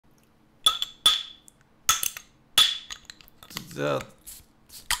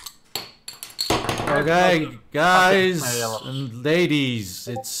Okay, guys and ladies,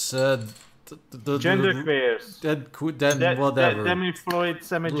 it's the gender queers. Then whatever. Demi-fluid,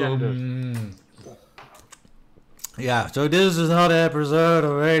 semi-genders. Yeah, so this is another episode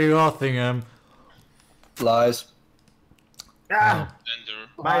of Radio Rothingham. Lies. Ah,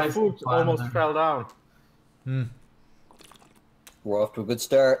 my foot almost fell down. We're off to a good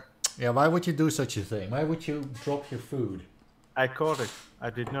start. Yeah, why would you do such a thing? Why would you drop your food? I caught it. I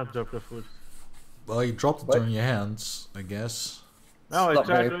did not drop the food. Well, you dropped it on your hands, I guess. No, I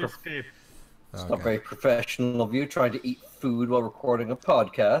tried to escape. It's not very professional of you trying to eat food while recording a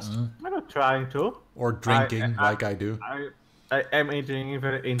podcast. I'm not trying to. Or drinking, like I do. I am eating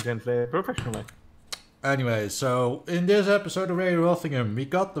very intently, professionally. Anyway, so in this episode of Radio Rothingham, we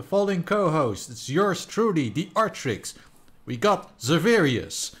got the following co-hosts. It's yours truly, the Artrix. We got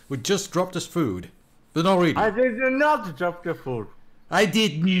Zaverius, who just dropped his food. But not really. I did not drop the food. I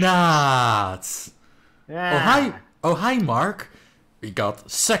did not. Yeah. Oh hi, Mark. We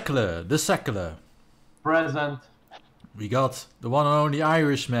got Secular, the Secular. Present. We got the one and only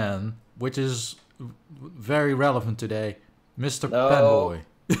Irishman, which is very relevant today, Mr. Penboy.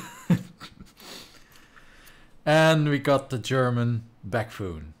 And we got the German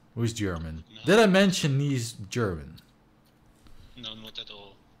Backfoon, who's German. No. Did I mention he's German? No, not at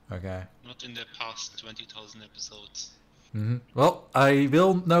all. Okay. Not in the past 20,000 episodes. Well, I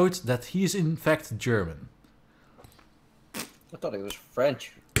will note that he's in fact German. I thought he was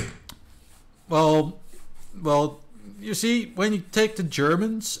French. Well, you see, when you take the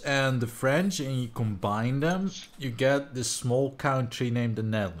Germans and the French and you combine them, you get this small country named the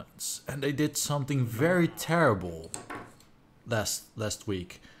Netherlands. And they did something very terrible last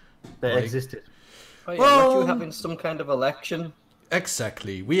week. They existed. Oh yeah, weren't you having some kind of election?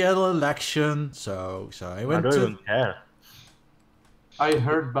 Exactly. We had an election, so I went I don't even care. I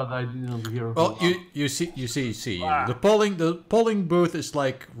heard, but I didn't hear. Well, you see. The polling booth is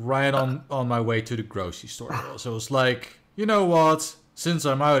like right on my way to the grocery store. So it's like, you know what? Since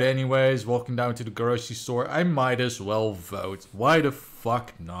I'm out anyways, walking down to the grocery store, I might as well vote. Why the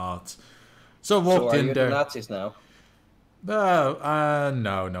fuck not? So I walked in there. The Nazis now?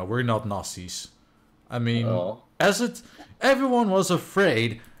 No, we're not Nazis. I mean, everyone was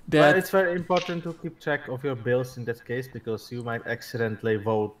afraid. But it's very important to keep track of your bills in that case, because you might accidentally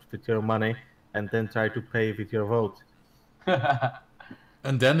vote with your money and then try to pay with your vote.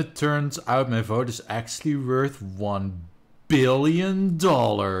 And then it turns out my vote is actually worth $1 billion.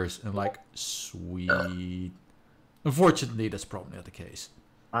 And like, sweet. Unfortunately, that's probably not the case.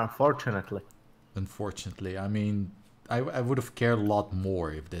 Unfortunately, I mean, I would have cared a lot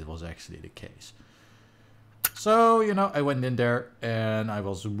more if that was actually the case. So, I went in there and I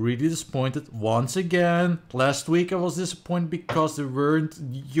was really disappointed once again. Last week I was disappointed because there weren't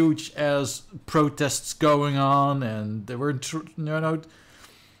huge ass protests going on, and there weren't,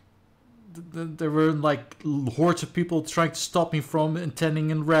 there were like hordes of people trying to stop me from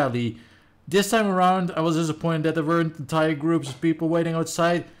attending a rally. This time around I was disappointed that there weren't entire groups of people waiting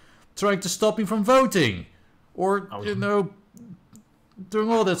outside trying to stop me from voting. Or,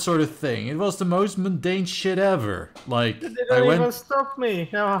 doing all that sort of thing. It was the most mundane shit ever. Like, they didn't even stop me.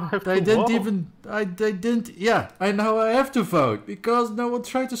 Now I didn't. Yeah, I know I have to vote because no one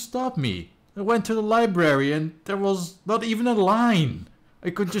tried to stop me. I went to the library and there was not even a line. I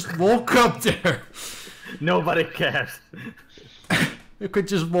could just walk up there. Nobody cares. I could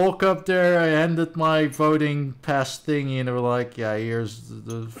just walk up there. I handed my voting pass thingy and they were like, yeah, here's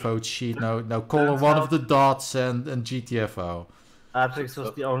the vote sheet. Now color one of the dots and GTFO. Artrix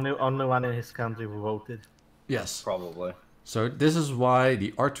was the only one in his country who voted. Yes. Probably. So this is why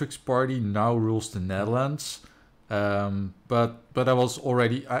the Artrix party now rules the Netherlands. But I was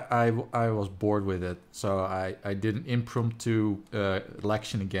already, I was bored with it. So I did an impromptu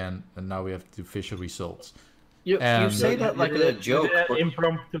election again. And now we have the official results. You say that like a joke.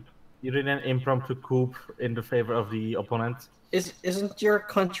 You did an impromptu coup in the favor of the opponent. Isn't your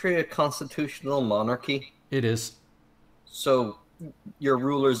country a constitutional monarchy? It is. So your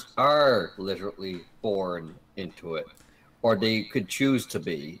rulers are literally born into it, or they could choose to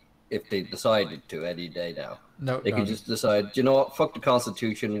be if they decided to any day now. They could just decide, you know what, fuck the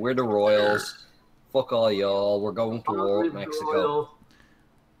Constitution, we're the royals, fuck all y'all, we're going to war with Mexico.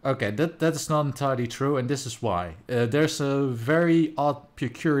 Okay, that's not entirely true, and this is why. There's a very odd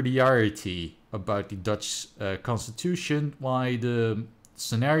peculiarity about the Dutch Constitution, why the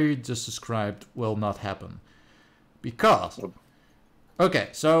scenario you just described will not happen. Because, okay,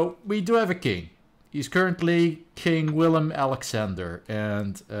 so we do have a king. He's currently King Willem Alexander,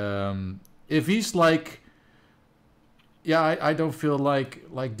 and if he's like yeah, I don't feel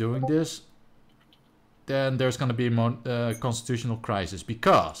like doing this, then there's going to be a constitutional crisis,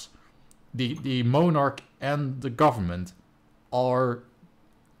 because the monarch and the government are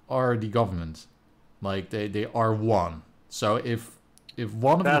the government, like they are one. So if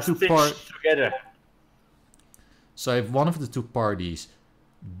one of the two parties together, so if one of the two parties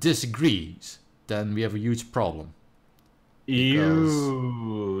disagrees, then we have a huge problem.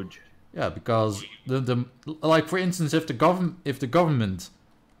 Huge. Yeah, because the like, for instance, if the government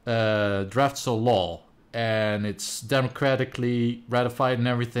drafts a law and it's democratically ratified and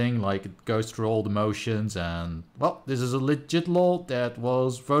everything, like it goes through all the motions, and well, this is a legit law that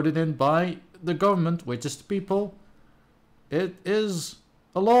was voted in by the government, which is the people, it is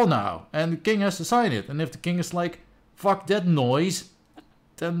a law now, and the king has to sign it. And if the king is like, fuck that noise,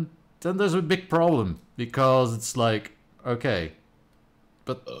 then there's a big problem, because it's like, okay,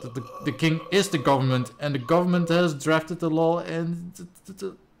 but the king is the government, and the government has drafted the law, and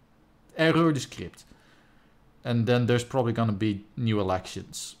error the script. And then there's probably gonna be new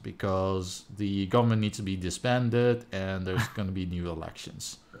elections, because the government needs to be disbanded, and there's gonna be new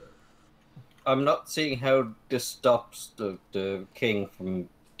elections. I'm not seeing how this stops the king from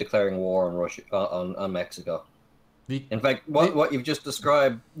declaring war on Russia, on Mexico. In fact, what you've just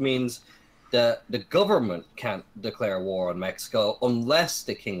described means that the government can't declare war on Mexico unless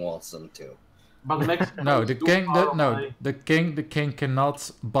the king wants them to. But Mexico No, the king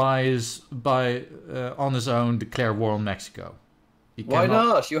cannot on his own declare war on Mexico. Why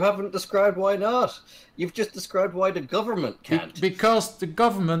not? You haven't described why not. You've just described why the government can't. Because the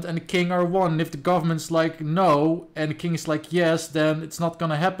government and the king are one. If the government's like no and the king is like yes, then it's not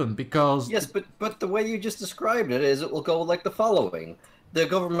gonna happen, because... Yes, but the way you just described it is, it will go like the following. The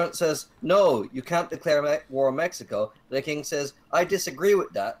government says, no, you can't declare war on Mexico. The king says, I disagree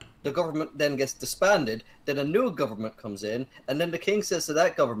with that. The government then gets disbanded. Then a new government comes in. And then the king says to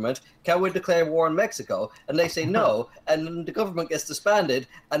that government, can we declare war on Mexico? And they say no. And then the government gets disbanded.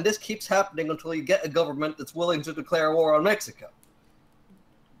 And this keeps happening until you get a government that's willing to declare war on Mexico.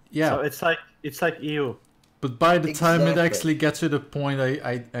 Yeah. So it's like EU. But by the time it actually gets to the point,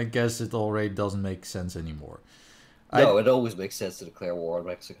 I guess it already doesn't make sense anymore. No, it always makes sense to declare war on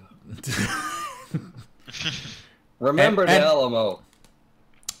Mexico. Remember the Alamo.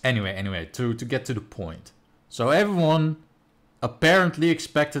 Anyway, to get to the point. So everyone apparently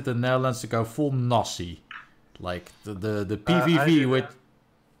expected the Netherlands to go full Nazi, like the PVV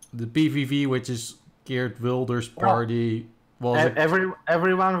the PVV, which is Geert Wilders' party.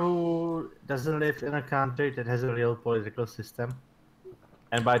 Everyone who doesn't live in a country that has a real political system,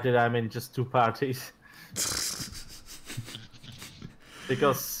 and by that I mean just two parties.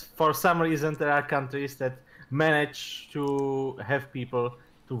 Because for some reason there are countries that manage to have people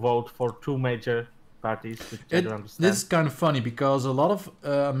to vote for two major parties, which I don't understand. This is kind of funny, because a lot of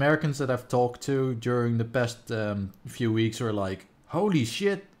Americans that I've talked to during the past few weeks are like, holy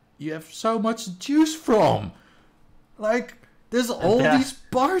shit, you have so much to choose from. Like, there's all these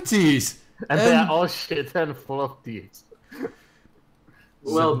parties. And they are all shit and full of thieves.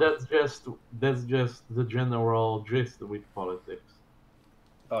 Well, that's just the general gist with politics.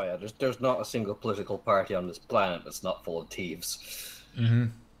 Oh yeah, there's not a single political party on this planet that's not full of thieves. Mm-hmm.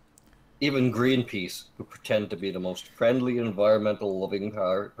 Even Greenpeace, who pretend to be the most friendly, environmental-loving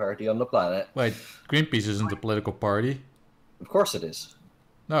party on the planet. Wait, Greenpeace isn't a political party? Of course it is.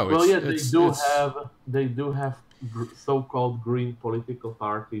 No, well, yeah, they do have so-called green political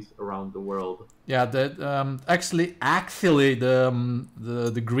parties around the world. Yeah, that actually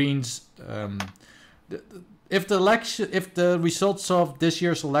the Greens. If the results of this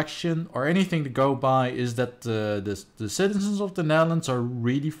year's election are anything to go by, is that the citizens of the Netherlands are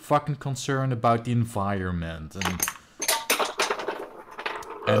really fucking concerned about the environment,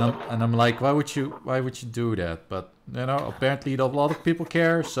 and I'm like, why would you do that? But you know, apparently a lot of people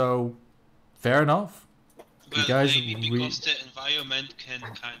care, so fair enough. Well, maybe because the environment can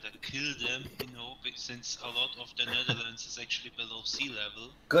kind of kill them, you know, since a lot of the Netherlands is actually below sea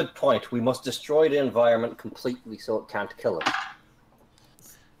level. Good point. We must destroy the environment completely so it can't kill us.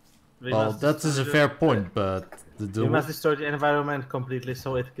 Well, that is a fair point, but... We must destroy the environment completely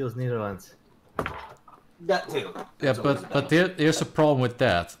so it kills Netherlands. That too. Yeah, but there's a problem with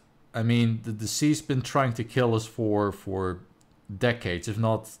that. I mean, the sea's been trying to kill us for decades, if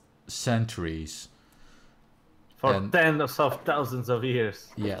not centuries. For tens of thousands of years.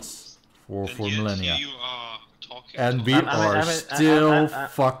 Yes, for millennia. You are talking and we are still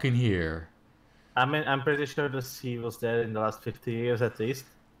fucking here. I mean, I'm pretty sure the sea was there in the last 50 years at least.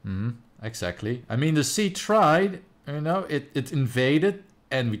 Exactly. I mean, the sea tried, you know, it invaded,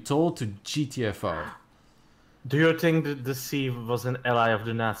 and we told to GTFO. Do you think that the sea was an ally of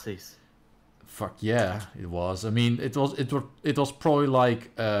the Nazis? Fuck yeah, it was. I mean, it was probably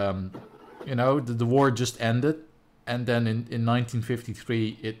like, you know, the war just ended, and then in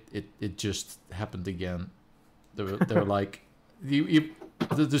 1953 it just happened again. They were like,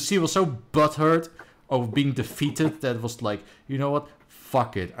 the sea was so butthurt of being defeated that it was like, you know what?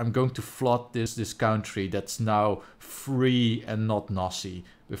 Fuck it, I'm going to flood this country that's now free and not Nazi.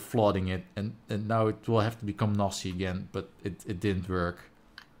 We're flooding it, and now it will have to become Nazi again, but it didn't work.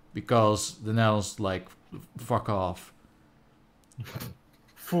 Because the Netherlands like, fuck off.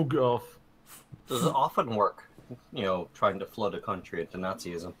 Fug off. Does it often work, you know, trying to flood a country into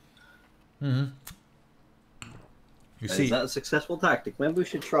Nazism? Mm-hmm. You see, is that a successful tactic? Maybe we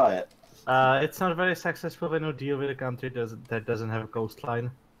should try it. It's not very successful when you deal with a country that doesn't have a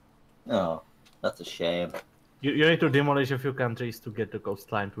coastline. Oh, that's a shame. You need to demolish a few countries to get the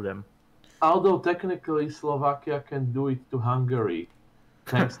coastline to them. Although technically Slovakia can do it to Hungary,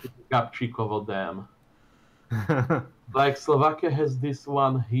 thanks to the Gabčíkovo Dam. Like Slovakia has this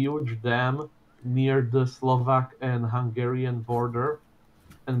one huge dam near the Slovak and Hungarian border,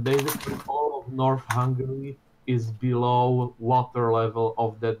 and basically all of North Hungary is below water level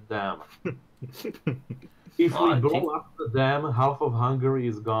of that dam. If we blow up the dam, half of Hungary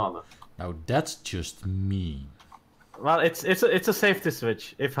is gone. now that's just mean. Well, it's a safety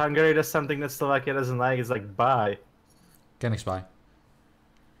switch. If Hungary does something that Slovakia doesn't like, it's like bye. Can expire.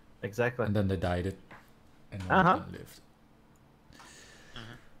 Exactly. And then they died it, and no one lived.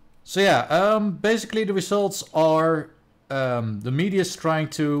 So yeah, basically the results are the media is trying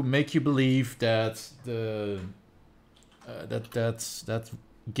to make you believe that that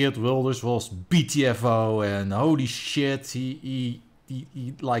Geert Wilders was BTFO and holy shit, he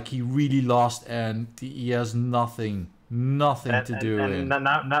really lost and he has nothing to do. And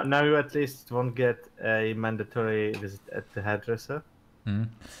now you at least won't get a mandatory visit at the hairdresser. Mm-hmm.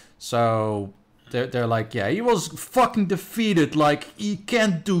 So they're like, yeah, he was fucking defeated. Like, he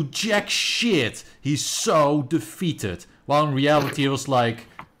can't do jack shit. He's so defeated. While in reality, it was like,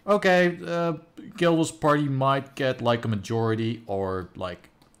 okay, Gilda's party might get like a majority or like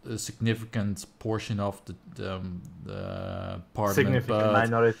a significant portion of the parliament. Significant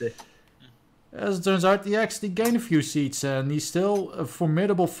minority. As it turns out, he actually gained a few seats and he's still a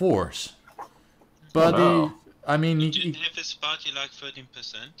formidable force. But Didn't have his party like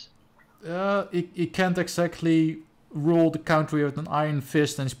 13%? He can't exactly rule the country with an iron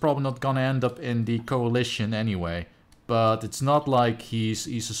fist, and he's probably not gonna end up in the coalition anyway. But it's not like he's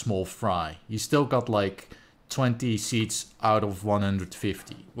a small fry. He's still got like 20 seats out of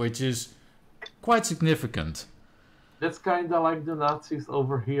 150, which is quite significant. That's kind of like the Nazis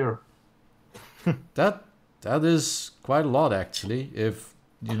over here. That is quite a lot actually. If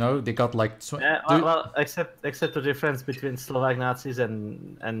you know, they got like... well, except the difference between Slovak Nazis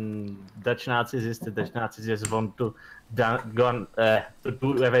and Dutch Nazis is the Dutch Nazis just want to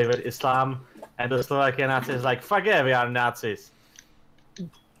do away with Islam, and the Slovakian Nazis is like, fuck yeah, we are Nazis.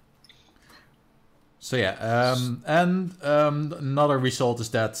 So yeah, and another result is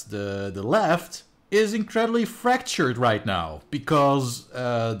that the left is incredibly fractured right now, because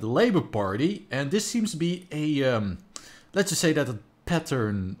the Labour Party, and this seems to be a... let's just say that a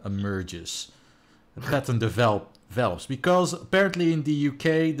pattern emerges, a pattern develops, because apparently in the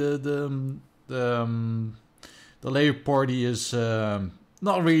UK the Labour Party is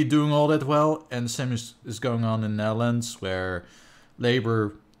not really doing all that well, and the same is going on in the Netherlands, where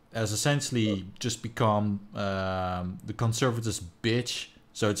Labour has essentially just become the conservatives' bitch.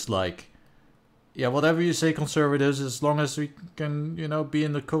 So it's like, yeah, whatever you say, conservatives, as long as we can, you know, be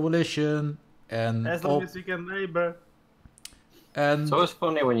in the coalition, and as long as we can Labour. And so it's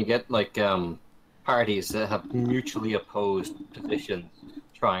funny when you get like parties that have mutually opposed positions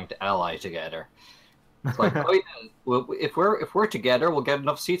trying to ally together. It's like, oh yeah, well, if we're together, we'll get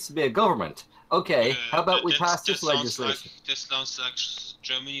enough seats to be a government. Okay, how about we pass this legislation? This sounds like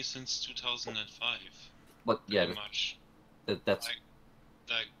Germany since 2005. But yeah, pretty much. That's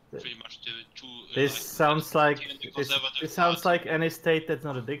like pretty much the two. This sounds like this sounds like any state that's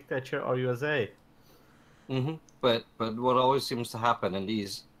not a dictator or USA. Mm-hmm. But what always seems to happen in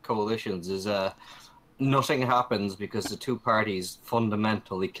these coalitions is nothing happens because the two parties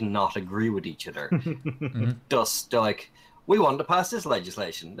fundamentally cannot agree with each other. mm-hmm. Thus, they're like, we want to pass this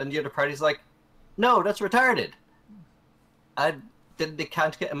legislation. Then the other party's like, no, that's retarded. And then they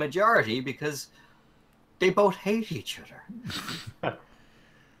can't get a majority because they both hate each other.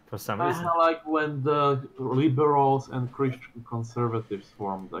 For some reason. Like when the liberals and Christian conservatives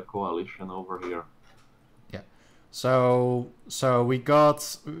formed a coalition over here. So we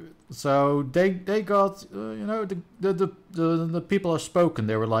got, so they got, you know, the people have spoken.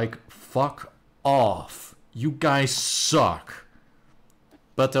 They were like, "Fuck off, you guys suck."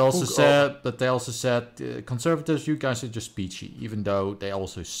 But they also said, conservatives, you guys are just peachy, even though they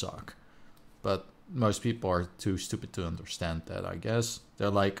also suck. But most people are too stupid to understand that, I guess. They're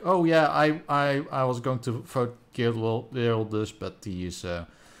like, "Oh yeah, I was going to vote Wilders, but he's a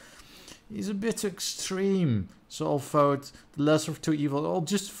bit extreme. So I'll vote the lesser of two evils. I'll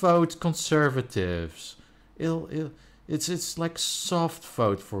just vote conservatives. It's like soft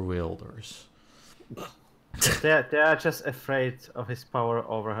vote for Wilders." They are just afraid of his power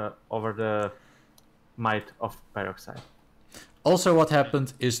over the might of peroxide. Also, what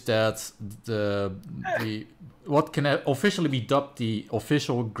happened is that what can officially be dubbed the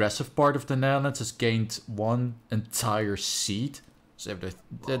official aggressive part of the Netherlands has gained one entire seat. So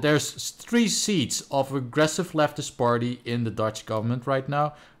there's 3 seats of aggressive leftist party in the Dutch government right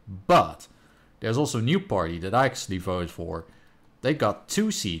now, but there's also a new party that I actually voted for. They got 2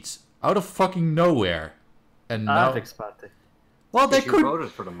 seats out of fucking nowhere, and now Artrix party. Well, they could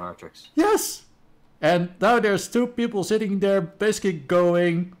voted for the Artrix. Yes, and now there's 2 people sitting there, basically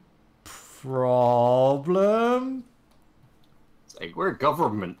going, problem. Like, we're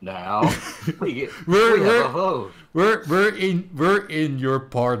government now. we have a vote. We're in your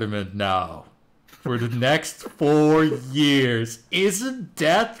parliament now for the next 4 years. Isn't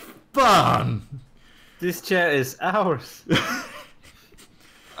that fun? This chair is ours.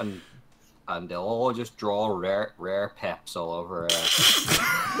 and they'll all just draw rare peps all over us.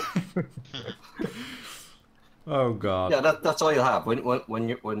 Oh god. Yeah, that's all you'll have when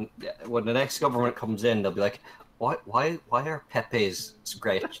the next government comes in. They'll be like, Why are Pepes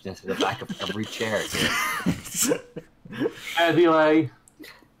scratched into the back of every chair? Anyway.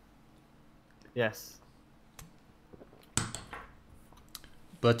 Yes.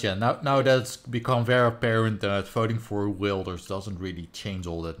 But yeah, now that's become very apparent that voting for Wilders doesn't really change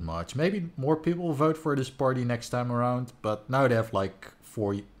all that much. Maybe more people will vote for this party next time around, but now they have like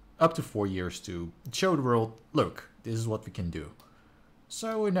up to 4 years to show the world, look, this is what we can do.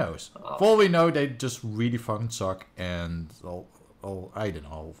 So who knows? For all we know, they just really fucking suck, and I don't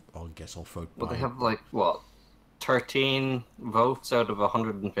know. I guess I'll vote. Well, they have like what, 13 votes out of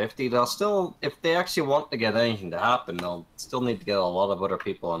 150. They'll still, if they actually want to get anything to happen, they'll still need to get a lot of other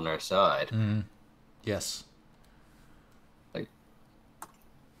people on their side. Yes. Like,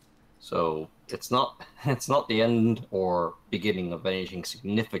 so it's not the end or beginning of anything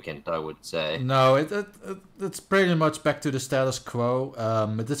significant, I would say. No, it's pretty much back to the status quo.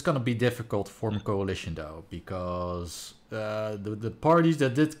 It's gonna be difficult to form a coalition though, because the parties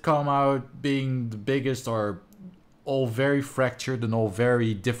that did come out being the biggest are all very fractured and all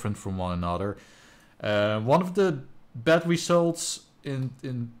very different from one another. One of the bad results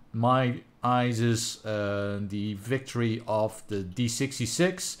in my eyes is the victory of the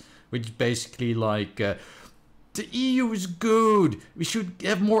D66, which is basically like, the EU is good. We should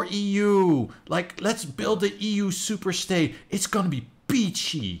have more EU. Like, let's build the EU superstate. It's gonna be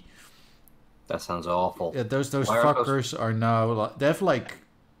peachy. That sounds awful. Yeah, those fuckers are now, they have like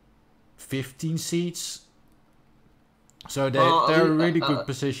 15 seats. So they're in a really good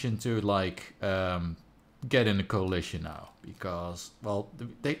position to like get in a coalition now, because well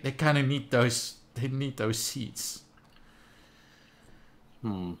they kind of need those seats.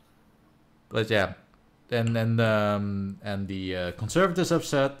 But yeah, and the conservatives have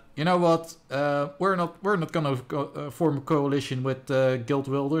said, you know what, we're not gonna form a coalition with Geert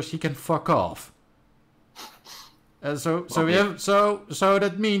Wilders. He can fuck off. So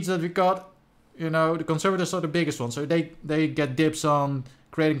that means that we got, you know, the conservatives are the biggest one, so they get dibs on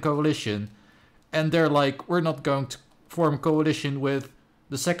creating coalition, and they're like, we're not going to form a coalition with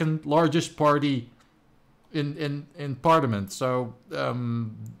the second largest party in parliament. So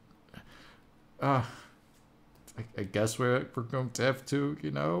I guess we're going to have to,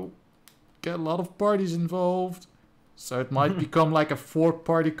 you know, get a lot of parties involved. So it might become like a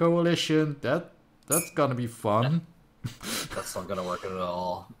 4-party coalition. That's gonna be fun. That's not gonna work at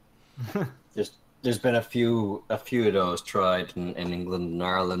all. There's been a few of those tried in England and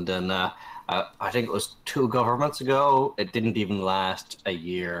Ireland, and I think it was 2 governments ago. It didn't even last a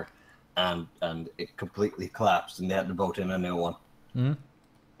year, and it completely collapsed, and they had to vote in a new one. The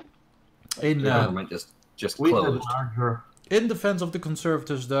government just closed. In defense of the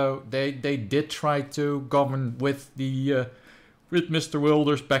conservatives, though, they did try to govern with Mr.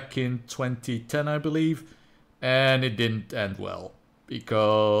 Wilders back in 2010, I believe, and it didn't end well,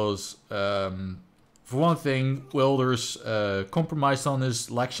 because For one thing, Wilders compromised on his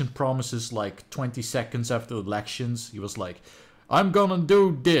election promises like 20 seconds after the elections. He was like, I'm gonna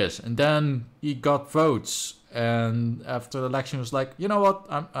do this, and then he got votes, and after the election he was like, you know what,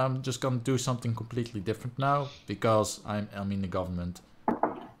 I'm just gonna do something completely different now because I'm in the government.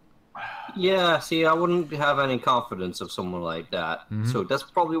 Yeah, see, I wouldn't have any confidence of someone like that. So that's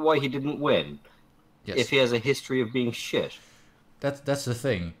probably why he didn't win. Yes. If he has a history of being shit. That's the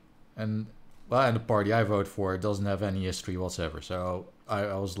thing, and the party I vote for doesn't have any history whatsoever. So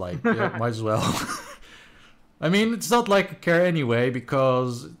I was like, yeah, might as well. I mean, it's not like I care anyway,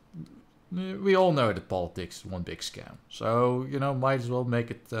 because we all know that politics is one big scam. So, might as well make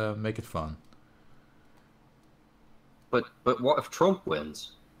it fun. But what if Trump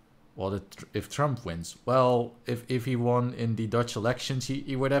wins? Well, if Trump wins, well, if he won in the Dutch elections,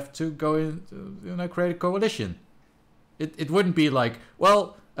 he would have to go in, create a coalition. It wouldn't be like,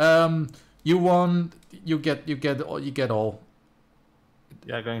 well, you won, you get all.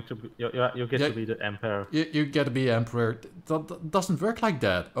 You're going to be, you get to be the emperor. You get to be emperor. That doesn't work like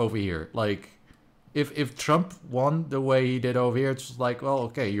that over here. Like, if Trump won the way he did over here, it's like, well,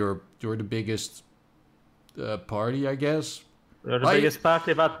 okay, you're the biggest party, I guess. You're the biggest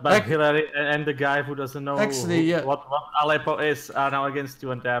party, but Hillary and the guy who doesn't know what Aleppo is are now against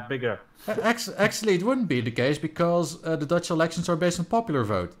you, and they're bigger. Actually, it wouldn't be the case, because the Dutch elections are based on popular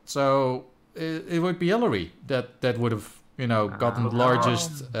vote. So it would be Hillary that would have, gotten the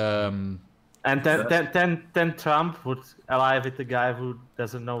largest. And then Trump would ally with the guy who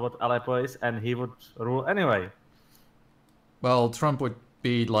doesn't know what Aleppo is, and he would rule anyway. Well, Trump would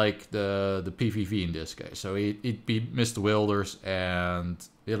be like the PVV in this case. So he'd be Mr. Wilders, and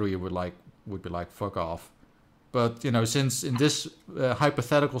Hillary would be like, fuck off. But, since in this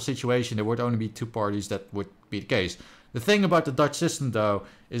hypothetical situation, there would only be two parties, that would be the case. The thing about the Dutch system, though,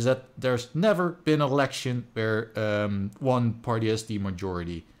 is that there's never been an election where one party has the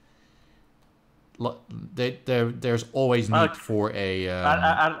majority. There's always need for a...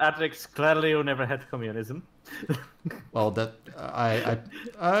 Artrix, clearly you never had communism. Well, that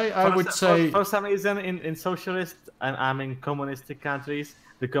I would say... For some reason, in socialist and in communistic countries,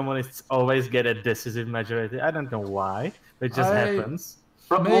 the communists always get a decisive majority. I don't know why. It just happens.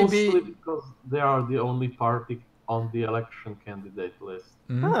 But mostly because they are the only party on the election candidate list.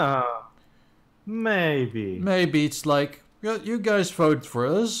 Maybe. Maybe it's like, you guys voted for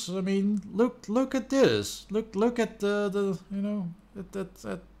us. I mean, look at this. Look at the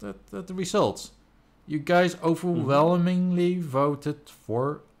at the results. You guys overwhelmingly voted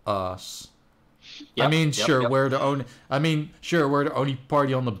for us. Yep, I mean, we're the only. We're the only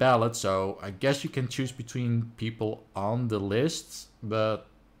party on the ballot, so I guess you can choose between people on the list, but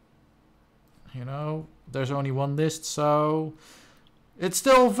there's only one list, so it's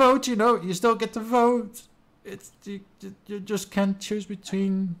still a vote. You still get to vote. It's you just can't choose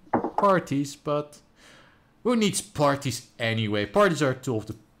between parties, but who needs parties anyway? Parties are a tool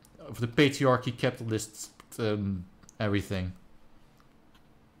of the patriarchy, capitalists, everything.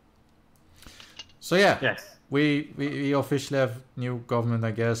 So yeah, yes. We officially have new government,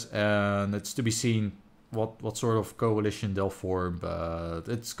 I guess, and it's to be seen what sort of coalition they'll form, but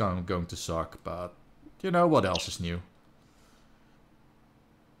it's going to suck. But what else is new?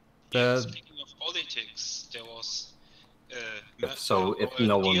 Speaking of politics, there was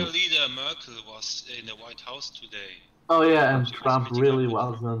no one... dear leader Merkel was in the White House today. Oh yeah, and Trump really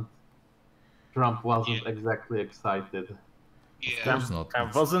wasn't. Trump wasn't exactly excited. Yeah,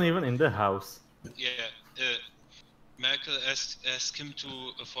 Trump wasn't even in the house. Yeah, Merkel asked him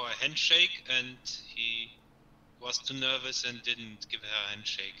for a handshake, and he was too nervous and didn't give her a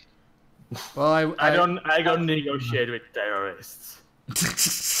handshake. Well, I don't negotiate with terrorists.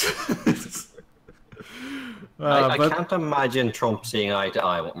 I can't imagine Trump seeing eye to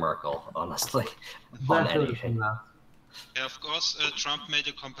eye with Merkel, honestly, on anything. Yeah, of course, Trump made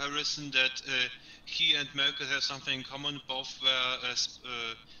a comparison that he and Merkel have something in common. Both were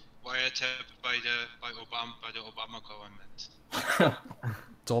wiretapped by the Obama government.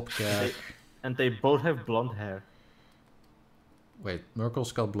 Top cat. And they both have blonde hair. Wait,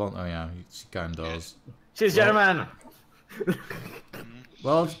 Merkel's got blonde. Oh yeah, she kind of does. She's German.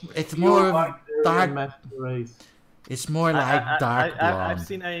 Well, it's more dark. It's more like dark blonde. I've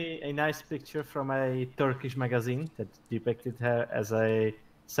seen a nice picture from a Turkish magazine that depicted her as a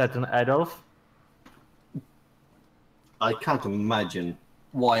certain Adolf. I can't imagine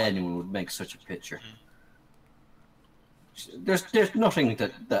why anyone would make such a picture. There's nothing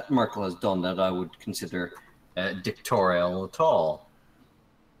that Merkel has done that I would consider dictatorial at all.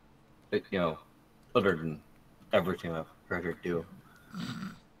 But, other than everything I've heard her do.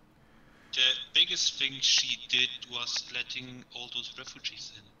 The biggest thing she did was letting all those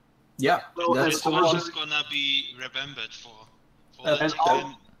refugees in. Yeah, Well, that's and She's gonna be remembered for letting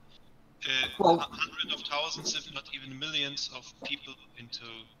hundreds of thousands, if not even millions, of people into.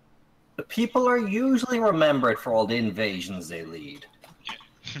 the people are usually remembered for all the invasions they lead.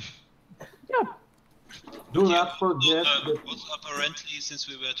 Yeah. Do not forget that Also, apparently, since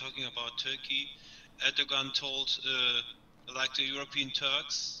we were talking about Turkey, Erdogan told, like the European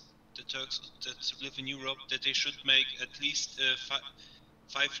Turks, the Turks that live in Europe, that they should make at least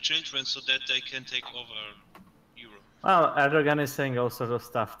five children so that they can take over Europe. Well, Erdogan is saying all sorts of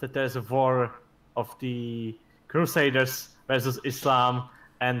stuff, that there's a war of the Crusaders versus Islam,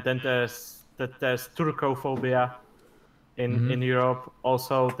 and then there's Turcophobia in Europe.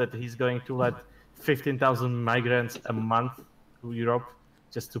 Also, that he's going to let 15,000 migrants a month to Europe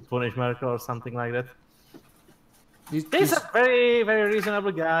just to punish Merkel or something like that. He's a very, very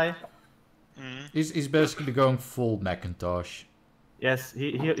reasonable guy. He's basically going full Macintosh. Yes,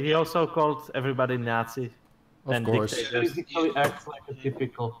 he also called everybody Nazi. Of course. he basically acts like a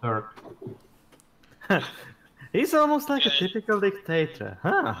typical Turk. He's almost like a typical dictator,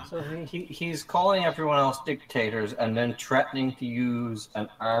 huh? So he's calling everyone else dictators and then threatening to use an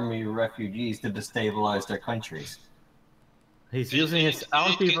army of refugees to destabilize their countries. He's using his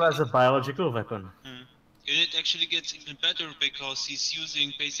own people as a biological weapon. And it actually gets even better because he's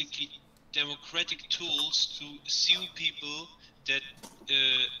using basically democratic tools to sue people that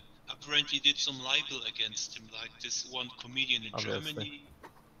apparently did some libel against him, like this one comedian in Germany.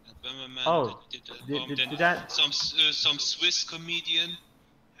 Some Swiss comedian,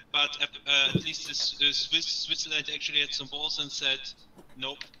 but at least Switzerland actually had some balls and said,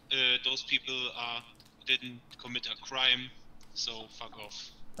 nope, those people didn't commit a crime, so fuck off.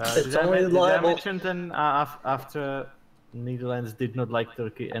 Did I mention then after Netherlands did not like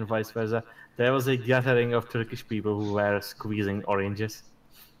Turkey and vice versa, there was a gathering of Turkish people who were squeezing oranges.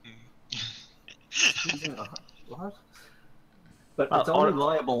 What? But it's only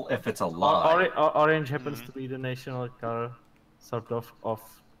liable if it's a lie. Orange happens to be the national color, sort of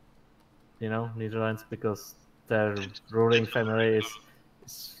Netherlands, because their ruling family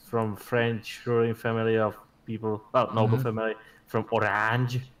is from French ruling family of people, noble family from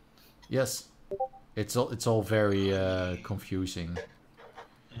Orange. Yes, it's all very confusing.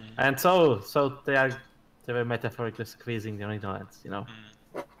 And so they were metaphorically squeezing the Netherlands,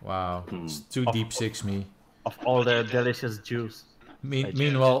 Wow, it's too deep six me. Of all their delicious juice.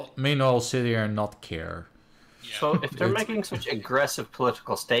 Meanwhile, sit here and not care. Yeah. So if they're making such aggressive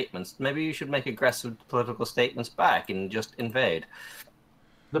political statements, maybe you should make aggressive political statements back and just invade.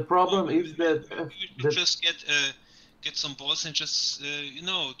 The problem is that you just get some balls and just do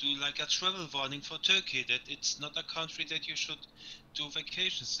like a travel warning for Turkey that it's not a country that you should do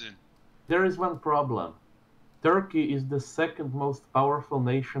vacations in. There is one problem. Turkey is the second most powerful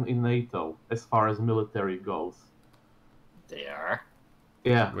nation in NATO as far as military goes. They are?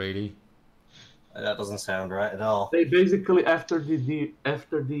 Yeah. Really? That doesn't sound right at all. They basically, after the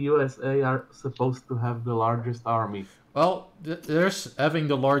USA, are supposed to have the largest army. Well, there's having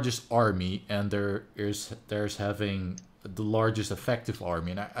the largest army, and there's having the largest effective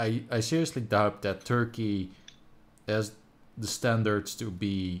army, and I seriously doubt that Turkey has the standards to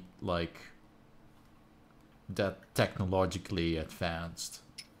be like that technologically advanced.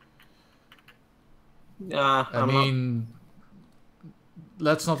 I mean,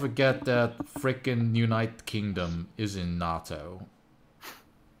 let's not forget that frickin' United Kingdom is in NATO,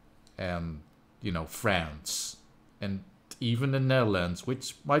 and France, and even the Netherlands,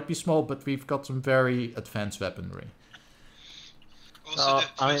 which might be small, but we've got some very advanced weaponry.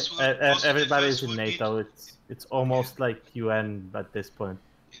 Everybody's in NATO. It's almost like UN at this point.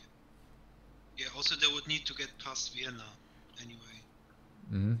 Yeah, also they would need to get past Vienna anyway.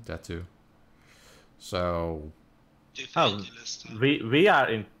 That too. So... we are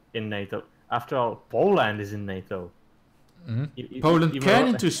in NATO. After all, Poland is in NATO. Poland can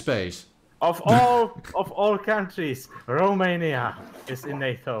into space. Of all countries, Romania is in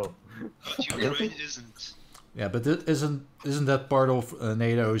NATO. But Ukraine isn't. Yeah, but isn't that part of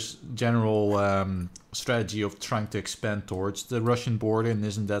NATO's general strategy of trying to expand towards the Russian border? And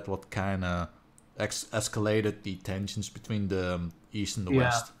isn't that what kind of escalated the tensions between the East and the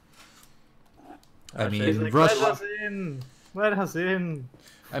West? I mean, Russia. Let us in.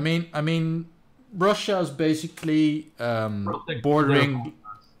 I mean, Russia is basically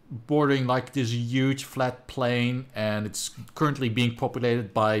bordering like this huge flat plain, and it's currently being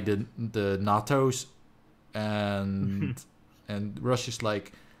populated by the NATO's, and Russia's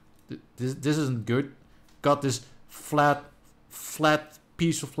like, this isn't good. Got this flat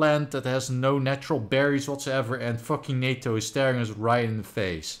piece of land that has no natural barriers whatsoever, and fucking NATO is staring us right in the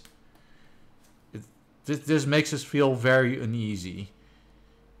face. This makes us feel very uneasy.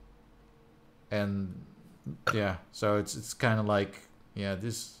 And yeah, so it's kind of like, yeah,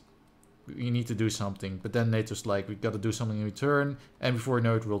 we need to do something. But then NATO's like, we got to do something in return, and before you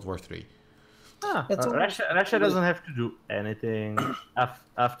know it, World War III. Russia doesn't have to do anything.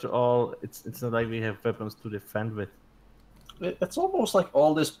 After all, it's not like we have weapons to defend with. It's almost like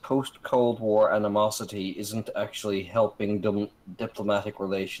all this post-Cold War animosity isn't actually helping diplomatic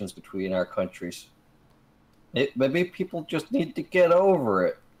relations between our countries. Maybe people just need to get over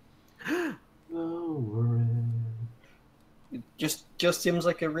it. Over it. It just seems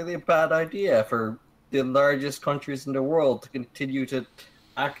like a really bad idea for the largest countries in the world to continue to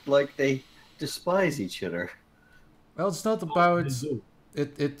act like they despise each other. Well, it's not about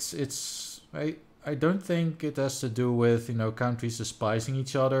I don't think it has to do with, you know, countries despising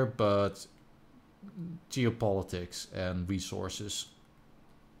each other, but geopolitics and resources.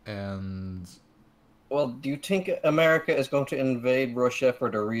 And well, do you think America is going to invade Russia for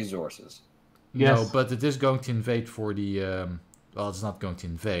the resources? Yes. No, but it is going to invade for the well, it's not going to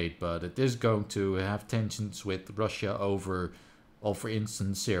invade, but it is going to have tensions with Russia over, well, for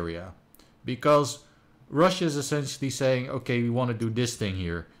instance, Syria. Because Russia is essentially saying, okay, we want to do this thing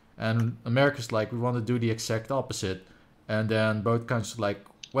here. And America's like, we want to do the exact opposite. And then both countries are like,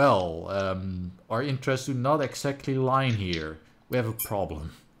 well, our interests do not exactly line here. We have a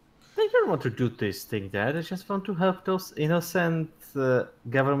problem. They don't want to do this thing there. They just want to help those innocent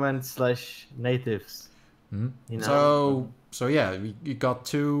government/natives. You know? So yeah, you got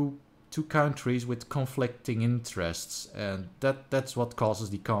two countries with conflicting interests, and that's what causes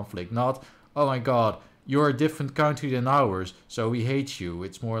the conflict. Not, oh my god, you're a different country than ours, so we hate you.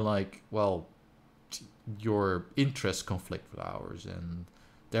 It's more like, well, your interests conflict with ours, and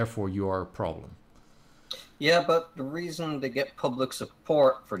therefore you are a problem. Yeah, but the reason they get public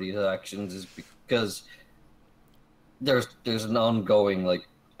support for these actions is because there's an ongoing like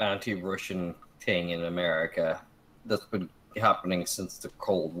anti-Russian thing in America that's been happening since the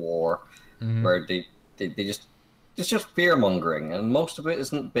Cold War, where they just, it's just fear mongering, and most of it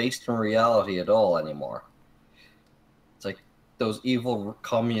isn't based on reality at all anymore. It's like those evil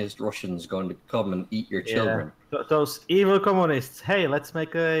communist Russians going to come and eat your children. Those evil communists. Hey, let's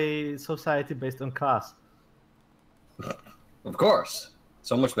make a society based on class. Of course,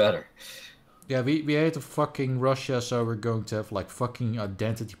 so much better. Yeah, we hate fucking Russia, so we're going to have like fucking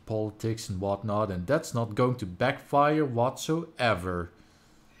identity politics and whatnot, and that's not going to backfire whatsoever.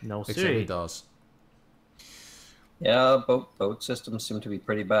 No, except it does. Yeah, both systems seem to be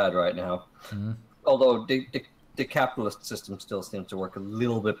pretty bad right now. Although the capitalist system still seems to work a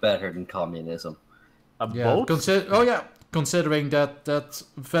little bit better than communism. Yeah, considering that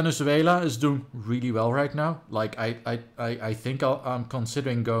Venezuela is doing really well right now. Like I think I'm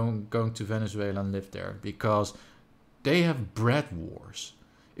considering going to Venezuela and live there, because they have bread wars.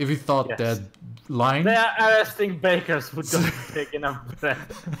 If you thought that line, they are arresting bakers who don't take enough bread.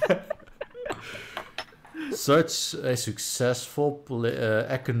 Such a successful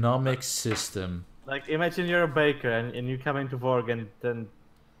economic system. Like, imagine you're a baker and you come into work, and then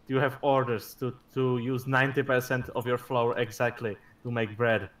you have orders to use 90% of your flour exactly to make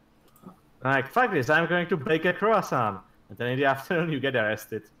bread. Like, fuck this, I'm going to bake a croissant. And then in the afternoon you get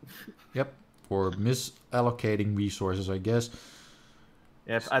arrested. Yep, for misallocating resources, I guess.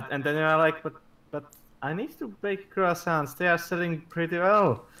 Yep, and then you're like, but I need to bake croissants, they are selling pretty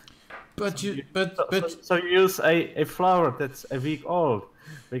well. So you use a flour that's a week old,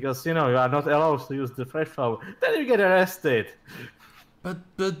 because, you know, you are not allowed to use the fresh flour. Then you get arrested. But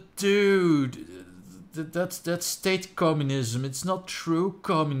dude, that's state communism. It's not true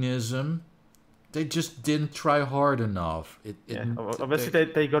communism. They just didn't try hard enough. Obviously,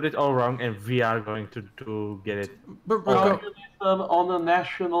 they got it all wrong, and we are going to get it. But communism on a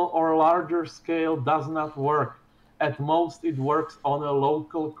national or larger scale does not work. At most, it works on a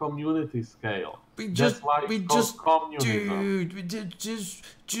local community scale. We just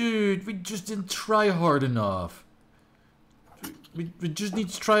didn't try hard enough. We just need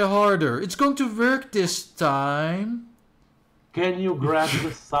to try harder. It's going to work this time. Can you grab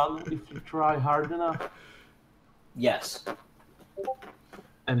the sun if you try hard enough? Yes.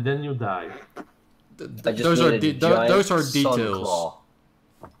 And then you die. Those are details.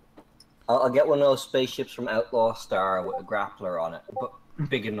 I'll get one of those spaceships from Outlaw Star with a grappler on it, but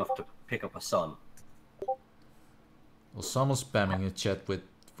big enough to pick up a sun. Well, someone's spamming the chat with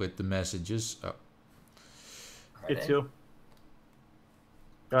the messages. Oh. It's you.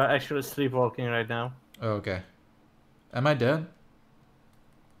 You're actually sleepwalking right now. Oh, okay. Am I dead?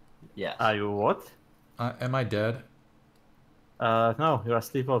 Yes. Are you what? Am I dead? No, you are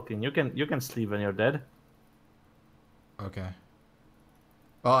sleepwalking. You can sleep when you're dead. Okay.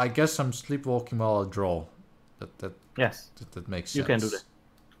 Well, I guess I'm sleepwalking while I draw. Yes. That makes sense. You can do that.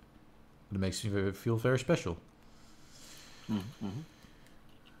 It makes me feel very special.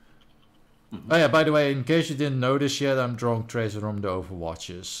 Oh yeah, by the way, in case you didn't notice yet, I'm drawing Tracer from the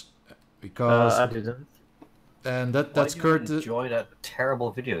Overwatches. Because... I didn't. And that's Kurt. Enjoy that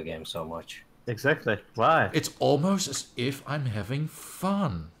terrible video game so much. Exactly. Why? It's almost as if I'm having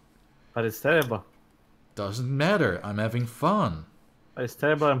fun. But it's terrible. Doesn't matter. I'm having fun. But it's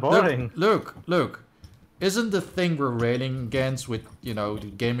terrible and boring. Look. Isn't the thing we're railing against with, you know,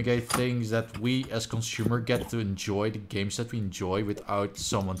 the Gamergate things that we as consumer get to enjoy the games that we enjoy without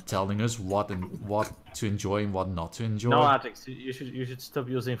someone telling us what to enjoy and what not to enjoy? No, Artrix, you should stop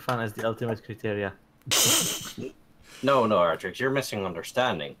using fun as the ultimate criteria. No, Artrix, you're missing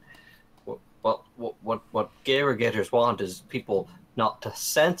understanding. What Gamergaters want is people not to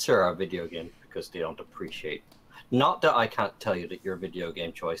censor our video game because they don't appreciate. Not that I can't tell you that your video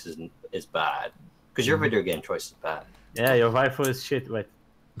game choice is bad. Because your video game choice is bad. Yeah, your waifu is shit, wait.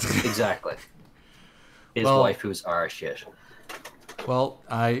 Exactly. His waifus are shit. Well,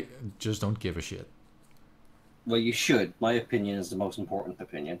 I just don't give a shit. Well, you should. My opinion is the most important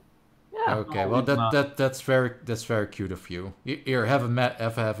opinion. Yeah. Okay, well that's very cute of you. Here, have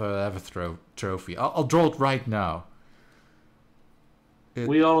a trophy. I'll draw it right now.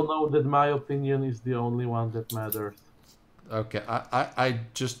 We all know that my opinion is the only one that matters. Okay, I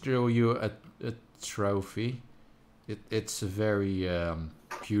just drew you a trophy. It's a very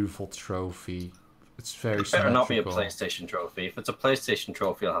beautiful trophy. It's very It better not be a symmetrical. PlayStation trophy. If it's a PlayStation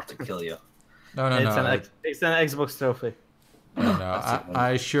trophy, I'll have to kill you. No. It's an Xbox trophy. No.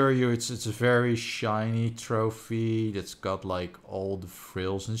 I assure you, it's a very shiny trophy that's got like all the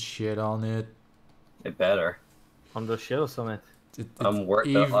frills and shit on it. It better. On the shells on it. I'm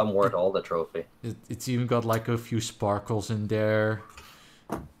worth all the trophy. It's even got like a few sparkles in there.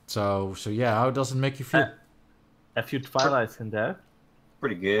 So yeah, how does it make you feel? A few twilights in there.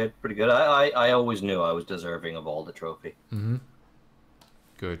 Pretty good. I always knew I was deserving of all the trophy.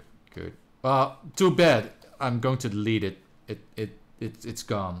 Good. Too bad. I'm going to delete it. It's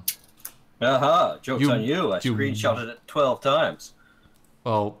gone. Aha! Joke's on you. I screenshotted it 12 times.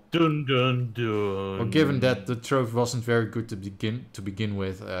 Well, dun dun dun. Well, given that the trophy wasn't very good to begin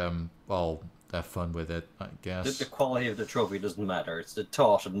with, well, have fun with it, I guess. The quality of the trophy doesn't matter. It's the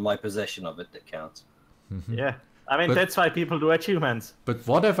thought and my possession of it that counts. Yeah, I mean that's why people do achievements. But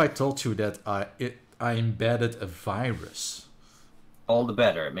what if I told you that I embedded a virus? All the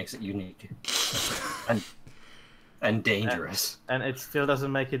better. It makes it unique and dangerous. And it still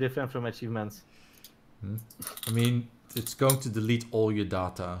doesn't make it different from achievements. I mean, it's going to delete all your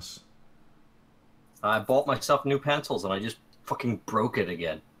datas. I bought myself new pencils and I just fucking broke it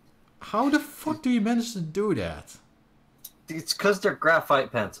again. How the fuck do you manage to do that? It's because they're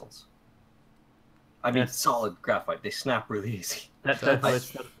graphite pencils. I mean, solid graphite. They snap really easy.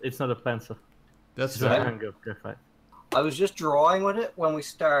 It's not a pencil. That's a hang of graphite. I was just drawing with it when we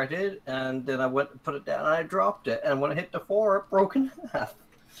started, and then I went to put it down and I dropped it. And when I hit the floor, it broke in half.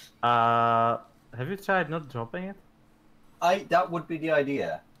 Have you tried not dropping it? That would be the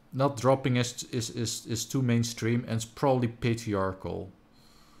idea. Not dropping is too mainstream and it's probably patriarchal.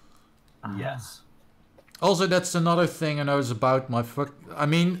 Yes. Also, that's another thing I noticed about my I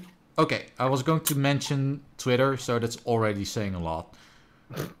mean, okay, I was going to mention Twitter, so that's already saying a lot.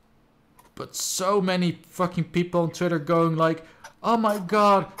 But so many fucking people on Twitter going like, oh my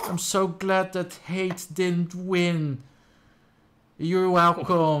god, I'm so glad that hate didn't win. You're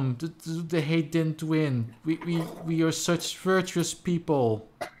welcome. The hate didn't win. We are such virtuous people.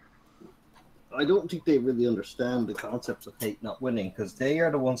 I don't think they really understand the concepts of hate not winning, because they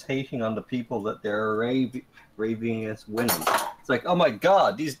are the ones hating on the people that they're raving against winning. It's like, oh my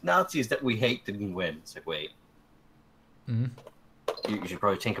god, these Nazis that we hate didn't win. It's like, wait. You should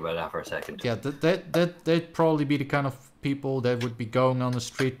probably think about that for a second. Yeah, they'd probably be the kind of people that would be going on the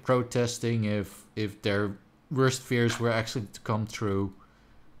street protesting if their worst fears were actually to come true,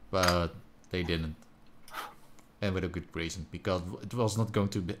 but they didn't. And with a good reason, because it was not going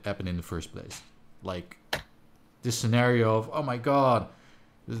to happen in the first place. Like, this scenario of, oh my god,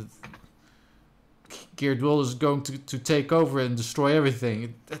 Geert Wilders is going to take over and destroy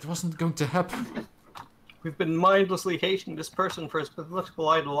everything. That wasn't going to happen. We've been mindlessly hating this person for his political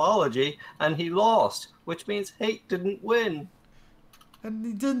ideology, and he lost, which means hate didn't win. And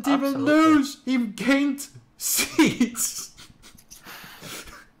he didn't even lose. He gained seats.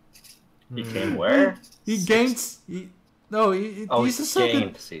 He came where? He gained. No, he's the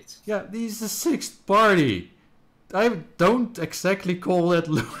second. Seats. Yeah, he's the 6th party. I don't exactly call that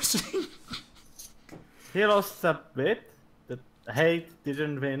losing. He lost a bit. The hate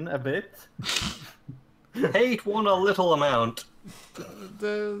didn't win a bit. Hate won a little amount.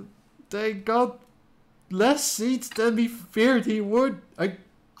 They got less seats than we feared he would. I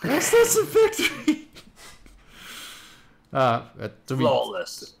guess that's a victory.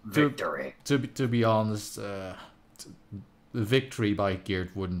 Flawless victory. To be honest, the victory by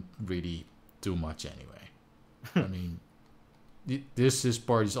Geert wouldn't really do much anyway. I mean, this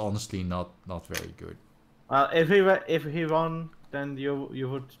party's honestly not very good. Well, if he won, then you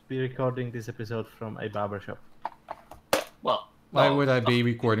would be recording this episode from a barbershop. Well, why would I be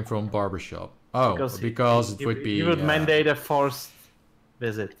recording from barbershop? Oh, because it would be. You would mandate a forced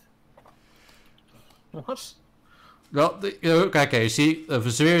visit. What? Well, okay. See,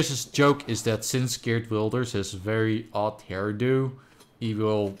 Vesuvius' joke is that since Geert Wilders has a very odd hairdo, he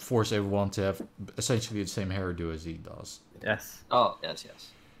will force everyone to have essentially the same hairdo as he does. Yes. Oh, yes.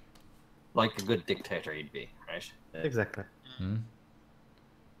 Like a good dictator he'd be, right? Exactly. Hmm.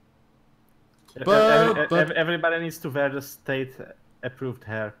 But everybody needs to wear the state-approved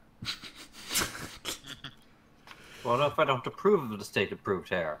hair. What if I don't approve of the state-approved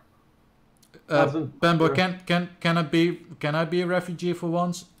hair? Bambo, can I be a refugee for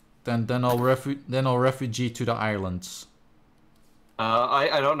once? Then I'll refugee to the islands.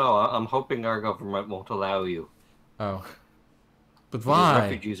 I don't know. I'm hoping our government won't allow you. Oh. But why? Because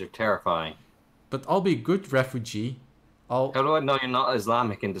refugees are terrifying. But I'll be a good refugee. How do I know you're not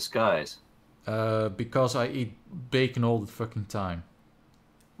Islamic in disguise? Because I eat bacon all the fucking time.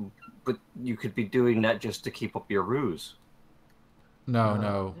 But you could be doing that just to keep up your ruse.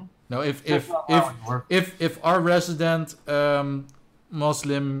 No. If our resident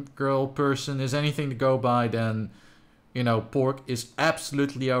Muslim girl person is anything to go by, then pork is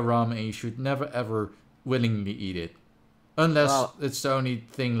absolutely haram, and you should never ever willingly eat it, unless it's the only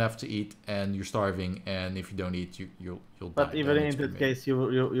thing left to eat, and you're starving, and if you don't eat, you'll die. But even in that case,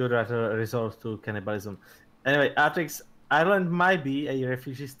 you'd rather resort to cannibalism. Anyway, Artrix, Ireland might be a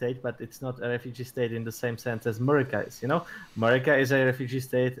refugee state, but it's not a refugee state in the same sense as America is. America is a refugee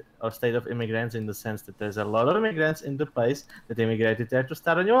state or state of immigrants in the sense that there's a lot of immigrants in the place that immigrated there to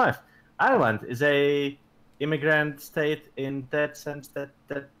start a new life. Ireland is a immigrant state in that sense that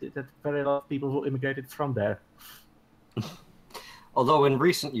very lot of people who immigrated from there. Although in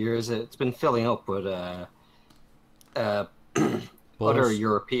recent years it's been filling up with other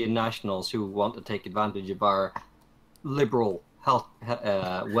European nationals who want to take advantage of our liberal health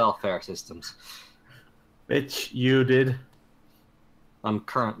welfare systems. Which you did. I'm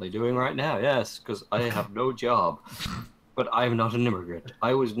currently doing right now, yes, because I have no job. But I'm not an immigrant.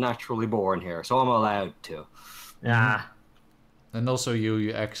 I was naturally born here, so I'm allowed to. Yeah. And also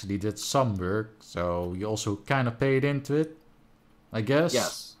you actually did some work, so you also kind of paid into it, I guess?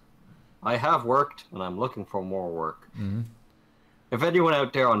 Yes. I have worked, and I'm looking for more work. Mm-hmm. If anyone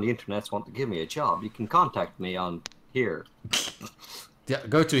out there on the internet wants to give me a job, you can contact me on here. Yeah,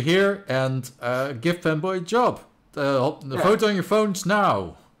 go to here and give Fanboy a job. Vote on your phones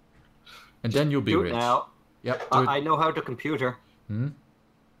now. And then you'll be rich. Do it now. Yep, I know how to computer. Hmm?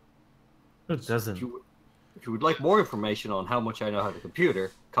 Who doesn't? If you would like more information on how much I know how to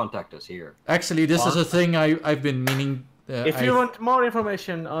computer, contact us here. Actually, this is a thing I've been meaning. If you want more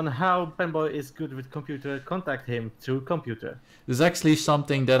information on how Fanboy is good with computer, contact him through computer. There's actually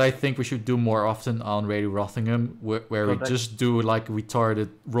something that I think we should do more often on Radio Rothingham, where we just do like retarded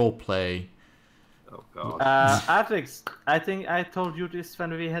role play. Oh god. Artrix, I think I told you this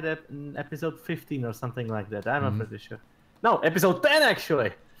when we had episode 15 or something like that. I'm not pretty sure. No, episode 10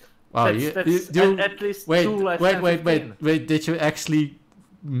 actually. Wow, at least wait. Did you actually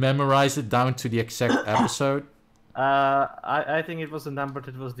memorize it down to the exact episode? I think it was a number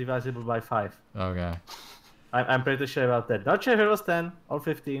that was divisible by 5. Okay. I'm pretty sure about that. Not sure if it was 10 or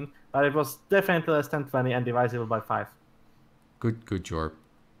 15, but it was definitely less than 20 and divisible by 5. Good job.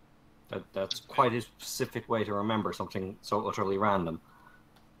 That's quite a specific way to remember something so utterly random.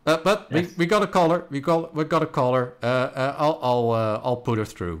 But yes. we got a caller. We got a caller. I'll put her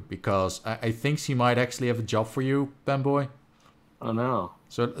through because I think she might actually have a job for you, Fanboy. Oh no.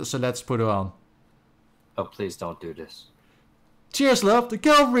 So let's put her on. Oh please don't do this. Cheers, love. The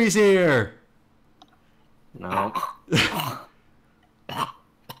cavalry's here. No.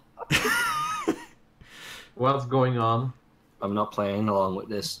 What's going on? I'm not playing along with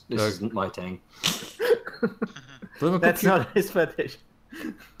this. This isn't my thing. That's not his fetish.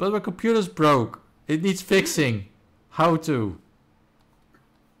 But my computer's broke. It needs fixing. How to?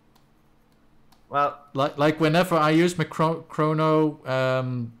 Well, like whenever I use my chrono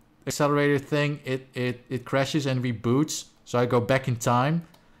accelerator thing, it crashes and reboots. So I go back in time.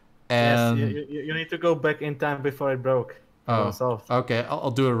 And yes, you need to go back in time before it broke. Okay,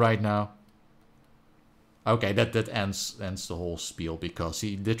 I'll do it right now. Okay, that ends the whole spiel because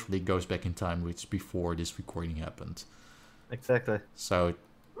he literally goes back in time, which before this recording happened. Exactly. So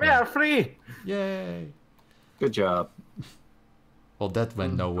we are free. Yay! Good job. Well, that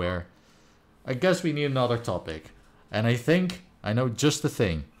went nowhere. I guess we need another topic, and I think I know just the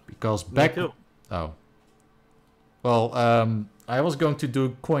thing because back. Me too. Oh. Well, I was going to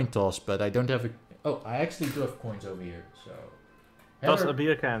do coin toss, but I don't have a. Oh, I actually do have coins over here. So. Toss a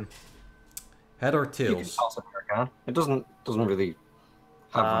beer can. Head or You tails? can toss a beer can. It doesn't really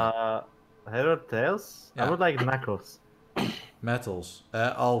have. Head or tails? Yeah. I would like knuckles. Metals.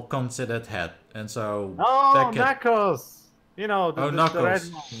 I'll consider that head, and so. Oh, knuckles! You know, the knuckles. red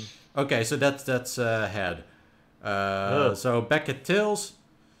one. Okay, so that's head. So back at tails.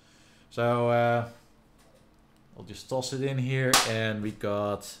 So I'll just toss it in here, and we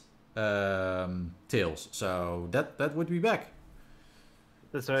got tails. So that would be back.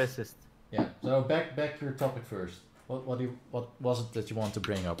 That's racist. Yeah. So back to your topic first. What was it that you want to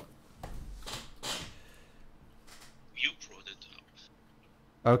bring up? You brought it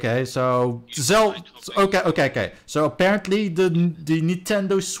up. Okay, so okay. So apparently the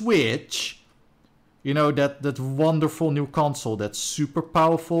Nintendo Switch, you know, that wonderful new console that's super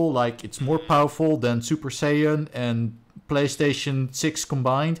powerful, like it's more powerful than Super Saiyan and PlayStation 6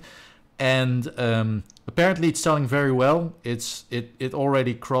 combined, and apparently it's selling very well. It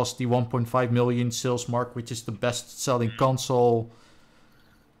already crossed the 1.5 million sales mark, which is the best selling console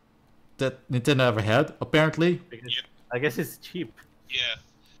that Nintendo ever had, apparently. I guess it's cheap. Yeah.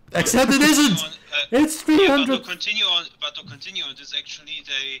 Except it isn't. It's 300. But to continue on this, actually,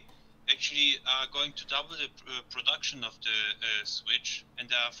 they actually are going to double the production of the Switch, and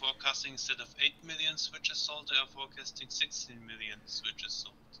they are forecasting instead of 8 million Switches sold, they are forecasting 16 million Switches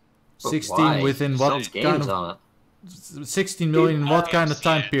sold. 16 within what kind of 16 million in what kind of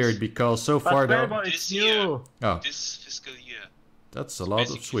time period? Because so far it's new. This fiscal year. That's a lot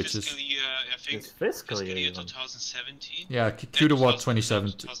of Switches. Fiscal year, I think. It's fiscal year year 2017. Yeah, Q2 what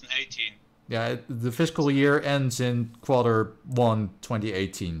 2017. 2018. Yeah, the fiscal year ends in quarter 1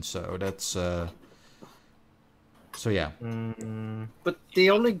 2018. So that's so yeah. But the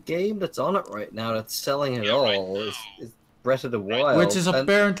only game that's on it right now that's selling at all is Breath of the Wild, which is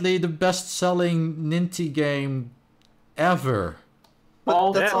apparently the best-selling Ninty game ever.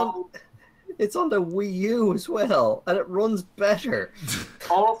 But it's on the Wii U as well, and it runs better.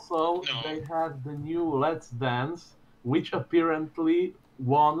 Also, they had the new Let's Dance, which apparently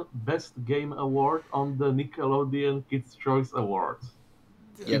won Best Game Award on the Nickelodeon Kids' Choice Awards.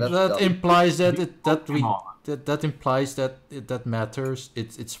 Yeah, that implies that that implies that that matters.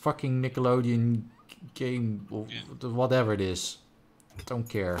 It's fucking Nickelodeon game, whatever it is. Don't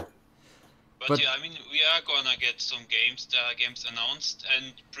care. But yeah, I mean, we are gonna get some games. There are games announced,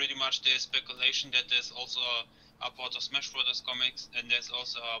 and pretty much there's speculation that there's also a port of Smash Bros. Comics, and there's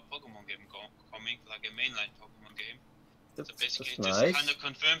also a Pokemon game coming, like a mainline Pokemon game. So basically, this kind of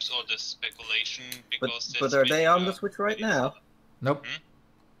confirms all this speculation because. But are they on the Switch right now? Nope.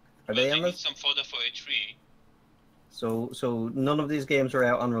 Are they on need some fodder for E3. So none of these games are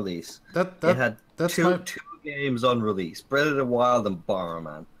out on release. They had two games on release: Breath of the Wild and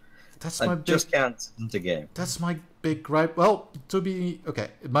Bomberman. Just can't sit the game. That's my big gripe. Well,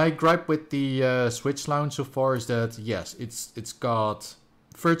 my gripe with the Switch launch so far is that yes, it's got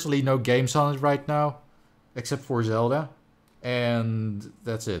virtually no games on it right now, except for Zelda, and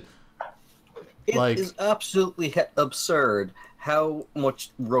that's it. It is absolutely absurd how much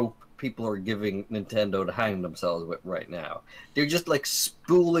rope people are giving Nintendo to hang themselves with right now. They're just like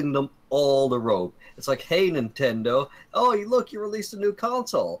spooling them all the rope. It's like, hey Nintendo, oh look, you released a new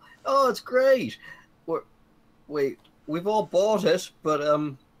console. Oh, it's great. Wait, we've all bought it, but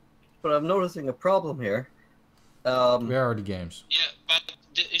I'm noticing a problem here. Where are the games? Yeah, but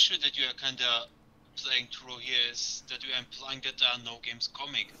the issue that you are kind of playing through here is that you are implying that there are no games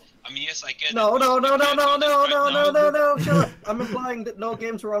coming. I mean, yes, I get no, shut up. I'm implying that no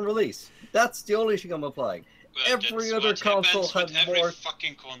games were on release. That's the only thing I'm implying. Well, every other console had more.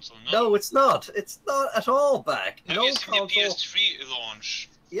 Fucking console, no, it's not. It's not at all back. Have you seen the PS3 launch?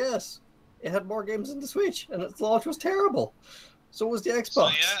 Yes, it had more games than the Switch, and its launch was terrible. So was the Xbox. So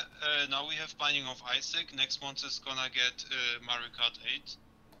yeah, now we have Binding of Isaac. Next month is gonna get Mario Kart 8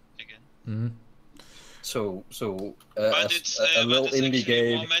 again. Mm-hmm. So but it's a little indie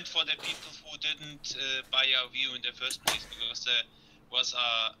game. More meant for the people who didn't buy our Wii U in the first place, because there was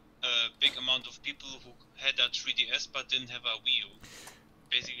a big amount of people who had a 3DS but didn't have a Wii U.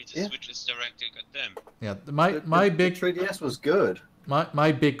 Basically, the Switch is directed at them. Yeah, my big 3DS was good.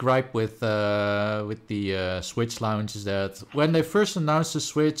 My big gripe with the Switch launch is that when they first announced the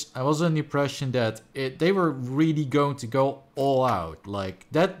Switch, I was under the impression that they were really going to go all out. Like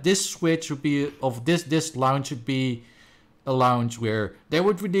that, this Switch would be this launch would be a launch where they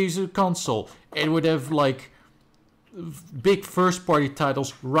would release a console. It would have like big first party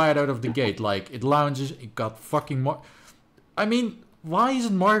titles right out of the gate. Like it launches, it got fucking I mean, why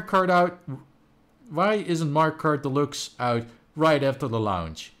isn't Mario Kart out? Why isn't Mario Kart Deluxe out right after the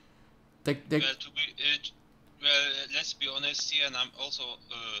launch? Let's be honest here, and I'm also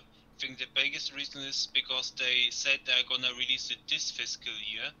think the biggest reason is because they said they're gonna release it this fiscal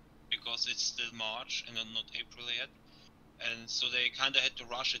year because it's still March and not April yet, and so they kind of had to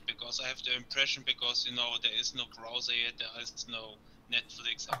rush it because I have the impression because there is no browser yet, there is no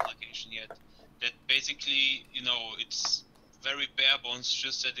Netflix application yet, that basically it's very bare bones,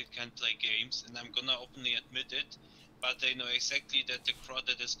 just that it can play games, and I'm gonna openly admit it. But they know exactly that the crowd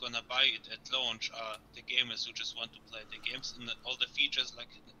that is gonna buy it at launch are the gamers who just want to play the games and all the features like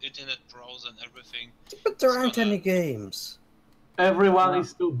internet browser and everything. But there aren't any games. Everyone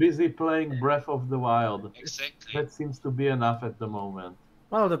is too busy playing Breath of the Wild. Exactly. That seems to be enough at the moment.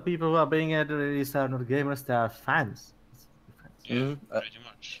 Well, the people who are being at the release are not gamers; they are fans. Yeah, pretty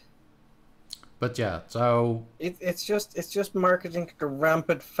much. But yeah, so it's just marketing to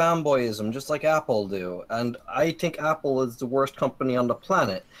rampant fanboyism, just like Apple do, and I think Apple is the worst company on the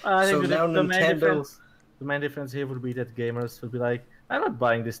planet. So now Nintendo. The main difference here would be that gamers would be like, I'm not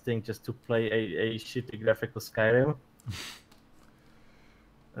buying this thing just to play a shitty graphical Skyrim,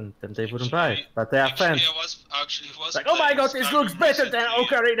 and then they wouldn't buy it. But they are fans. Was like, oh my god, this looks better than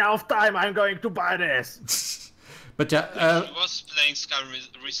Ocarina of Time. I'm going to buy this. But yeah, I was playing Skyrim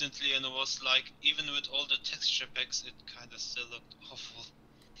recently, and it was like, even with all the texture packs, it kind of still looked awful.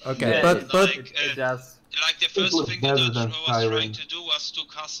 Okay, yeah, but it does. Like the first thing that I was trying to do was to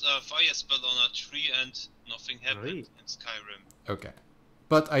cast a fire spell on a tree, and nothing happened in Skyrim. Okay,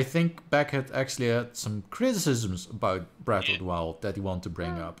 but I think Beckett actually had some criticisms about Breath of the Wild that he wanted to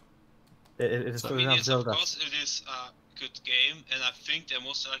bring up. Of course, it is a good game, and I think they're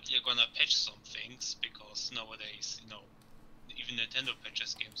most likely gonna patch some things because nowadays, even Nintendo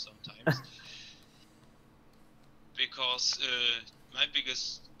patches games sometimes. Because my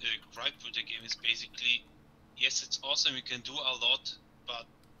biggest gripe with the game is basically, yes, it's awesome, you can do a lot, but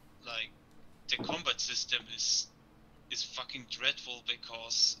like the combat system is fucking dreadful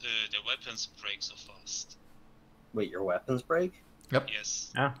because the weapons break so fast. Wait, your weapons break? Yep.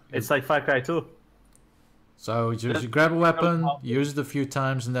 Yes. Yeah, it's like Far Cry 2. So you grab a weapon, use it a few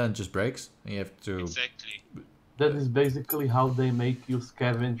times, and then it just breaks. And you have to. Exactly. That is basically how they make you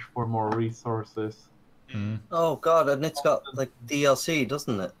scavenge for more resources. Mm. Oh god, and it's got like DLC,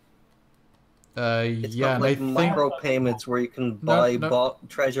 doesn't it? It's yeah, got, like, and I think micro payments where you can buy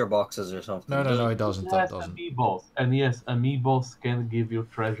treasure boxes or something. No, it doesn't. Yes, That doesn't. amiibos. And yes, amiibos can give you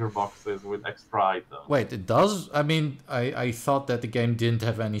treasure boxes with extra items. Wait, it does? I mean, I thought that the game didn't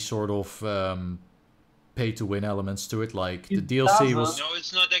have any sort of pay-to-win elements to it. Like the DLC was. No,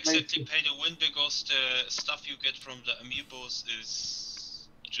 it's not exactly pay-to-win because the stuff you get from the amiibos is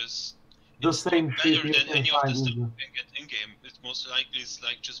just. The same better than any of the stuff you can get in-game. It most likely is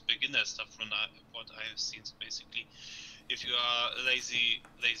like just beginner stuff from what I have seen. So basically, if you are lazy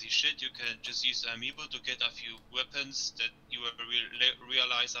shit, you can just use the amiibo to get a few weapons that you will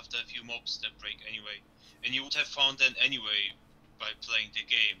realize after a few mobs that break anyway. And you would have found them anyway by playing the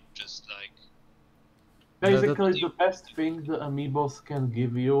game, just like... Basically, the best thing the amiibos can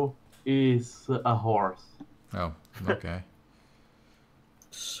give you is a horse. Oh, okay.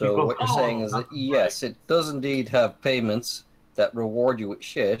 So what you're saying is that yes, it does indeed have payments that reward you with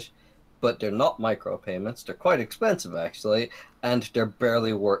shit, but they're not micro payments. They're quite expensive actually, and they're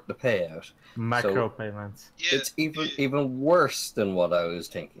barely worth the payout. Macro payments. Yeah, it's even worse than what I was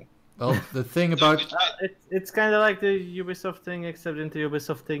thinking. Well, the thing about it's kind of like the Ubisoft thing, except in the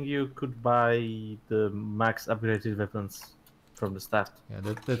Ubisoft thing you could buy the max upgraded weapons from the start.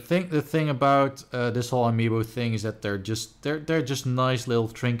 Yeah, the thing about this whole amiibo thing is that they're just nice little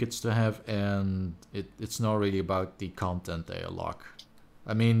trinkets to have, and it's not really about the content they unlock.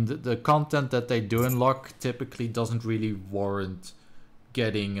 I mean, the content that they do unlock typically doesn't really warrant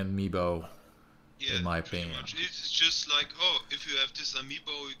getting an amiibo, in my opinion. Much. It's just like, oh, if you have this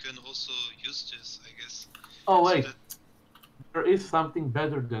amiibo, you can also use this, I guess. Oh wait, there is something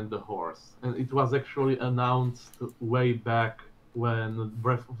better than the horse, and it was actually announced way back when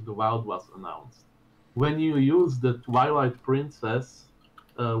Breath of the Wild was announced. When you use the Twilight Princess,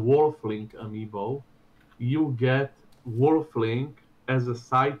 Wolf-Link amiibo, you get Wolf-Link as a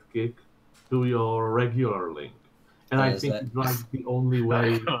sidekick to your regular Link. And I think it's like the only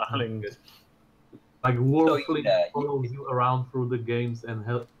way. Like Wolf-Link follows you around through the games and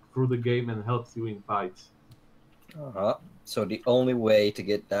helps you in fights. So the only way to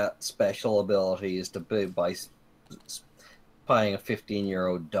get that special ability is to be by buying a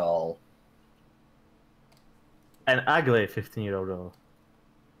 15-euro doll. An ugly 15-euro doll.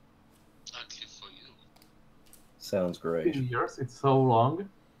 Ugly for you. Sounds great. 15 years, it's so long.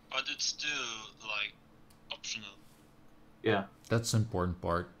 But it's still, like, optional. Yeah. That's the important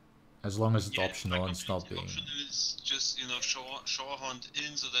part. As long as it's optional and it's not being... Optional is just, you know, shorthand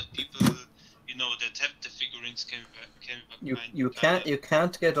in so that people, you know, that have the figurines can you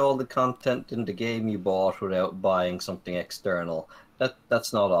can't get all the content in the game you bought without buying something external.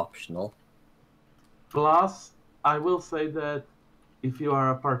 That's not optional. Plus, I will say that if you are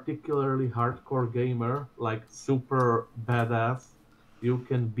a particularly hardcore gamer, like super badass, you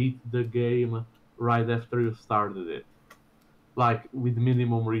can beat the game right after you started it. Like with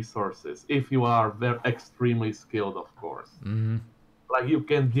minimum resources, if you are very extremely skilled, of course. Mm-hmm. Like you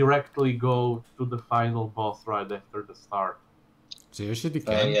can directly go to the final boss right after the start. Seriously, you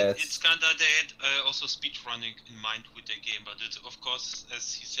can? It's kinda, they had also speedrunning in mind with the game, but it's, of course,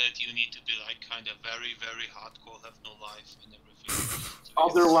 as he said, you need to be like kinda very, very hardcore, have no life and everything. So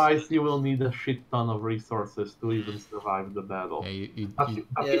otherwise, you will need a shit ton of resources to even survive the battle.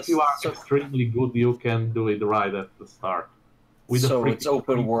 If you are extremely good, you can do it right at the start. So it's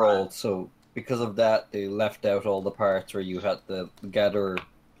open world, so because of that, they left out all the parts where you had to gather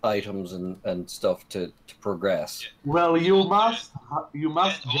items and stuff to progress. Yeah. Well, you must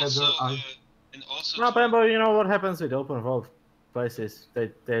gather items. No, but you know what happens with open world places? They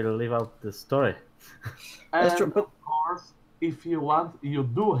leave out the story. That's true. But of course, if you want, you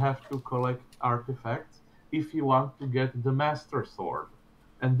do have to collect artifacts if you want to get the Master Sword.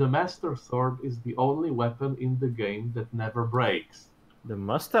 And the Master Sword is the only weapon in the game that never breaks. The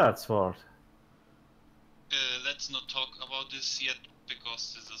Mustard Sword? Let's not talk about this yet,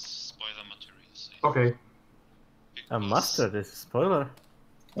 because this is spoiler material. So okay. A mustard is a spoiler?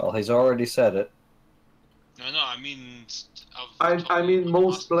 Well, he's already said it. No, I mean... I mean,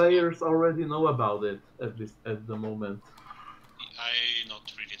 most players already know about it at the moment. I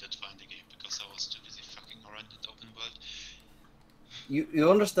not really that far in the game, because I was too busy fucking around in the open world. You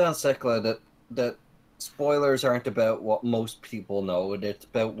understand, Sekla, that spoilers aren't about what most people know, and it's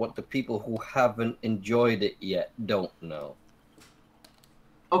about what the people who haven't enjoyed it yet don't know.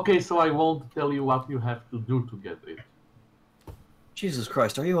 Okay, so I won't tell you what you have to do to get it. Jesus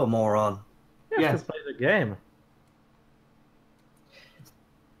Christ, are you a moron? You have to play the game.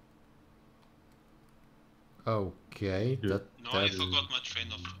 Okay. I forgot my train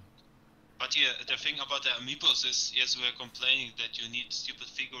of thought. But yeah, the thing about the amiibos is, yes, we're complaining that you need stupid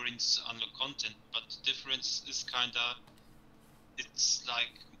figurines to unlock content, but the difference is kinda, it's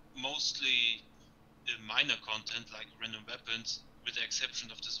like mostly minor content, like random weapons, with the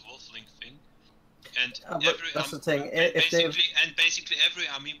exception of this Wolf-Link thing. And that's the thing. Basically every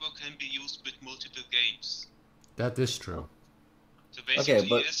amiibo can be used with multiple games. That is true. So basically,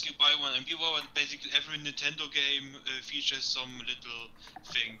 yes, you buy one amiibo, and basically every Nintendo game features some little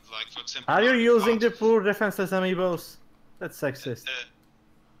thing, like for example... Are you using the poor defenseless amiibos? That's sexist.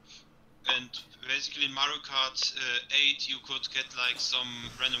 And basically in Mario Kart 8 you could get like some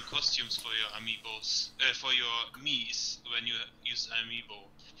random costumes for your amiibos, for your Miis when you use amiibo.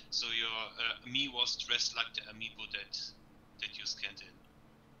 So your Mii was dressed like the amiibo that you scanned in.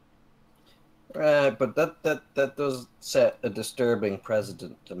 But that does set a disturbing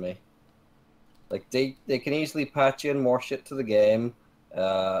precedent to me. Like they can easily patch in more shit to the game,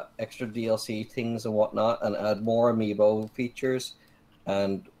 extra DLC things and whatnot, and add more amiibo features,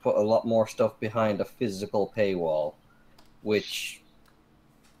 and put a lot more stuff behind a physical paywall, which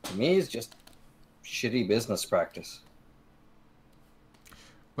to me is just shitty business practice.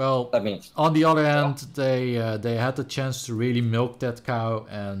 Well, I mean, on the other hand, they had the chance to really milk that cow,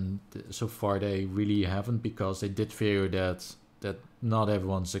 and so far they really haven't, because they did figure that not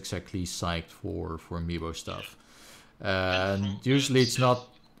everyone's exactly psyched for amiibo stuff, and usually it's not.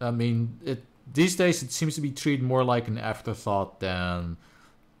 I mean, these days it seems to be treated more like an afterthought than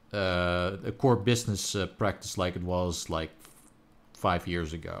a core business practice like it was like 5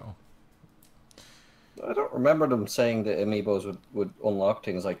 years ago. I don't remember them saying that amiibos would unlock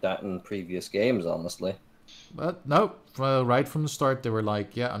things like that in previous games, honestly. But no, right from the start they were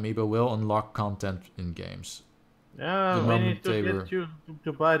like, yeah, amiibo will unlock content in games. Yeah, we need to get you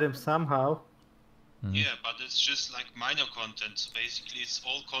to buy them somehow. Yeah, but it's just like minor content. So basically, it's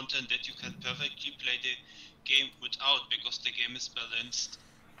all content that you can perfectly play the game without, because the game is balanced,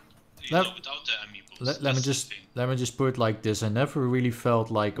 without the amiibos. Let me just put it like this: I never really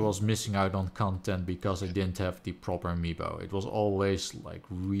felt like I was missing out on content because I didn't have the proper amiibo. It was always like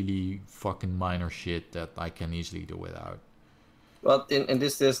really fucking minor shit that I can easily do without. Well, in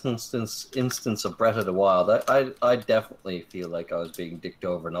this instance of Breath of the Wild, I definitely feel like I was being dicked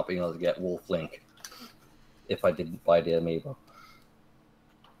over not being able to get Wolf Link if I didn't buy the amiibo.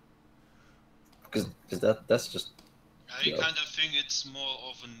 Because that's just... I kind of think it's more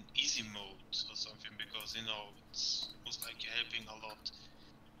of an easy mode or something, because, it's almost like you're helping a lot.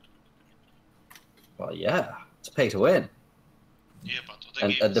 Well, yeah, it's pay to win. Yeah, but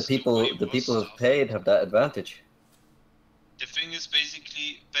and the people who've paid have that advantage. The thing is,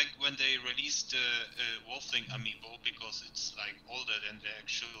 basically, back when they released the Wolfling amiibo, because it's like older than the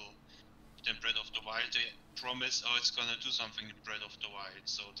actual Breath of the Wild, they promised, it's gonna do something in Breath of the Wild,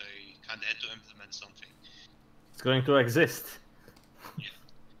 so they kind of had to implement something. It's going to exist. Yeah.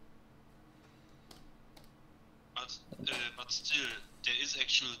 But still, there is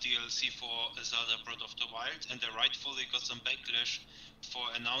actual DLC for Zelda Breath of the Wild, and they rightfully got some backlash for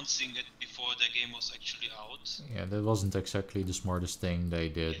announcing it before the game was actually out. Yeah, that wasn't exactly the smartest thing they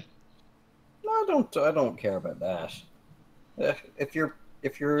did. Yeah. No, I don't care about that. If you're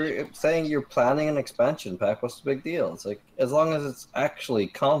saying you're planning an expansion pack, what's the big deal? It's like, as long as it's actually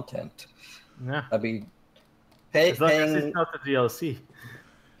content. Yeah. I mean, as long as it's not a DLC.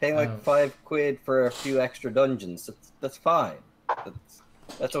 Paying like £5 for a few extra dungeons, that's fine.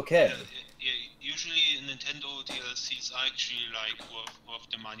 That's okay. Yeah, usually Nintendo DLCs are actually like worth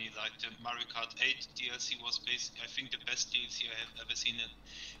the money. Like the Mario Kart 8 DLC was basically, I think, the best DLC I have ever seen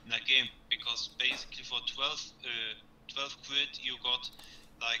in a game, because basically for 12 quid you got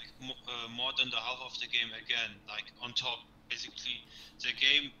like more than the half of the game again, like on top. Basically, the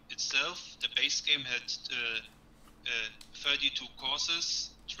game itself, the base game, had 32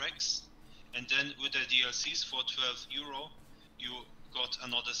 courses, tracks, and then with the DLCs for €12, you got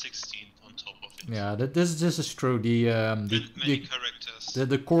another 16 on top of it. Yeah, this is true. Many characters.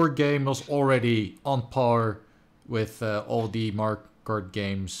 The core game was already on par with all the Mario Kart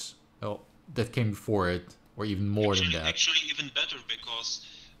games that came before it, or even more than that. Actually, even better, because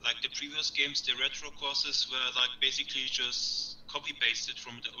like the previous games, the retro courses were like basically just copy-pasted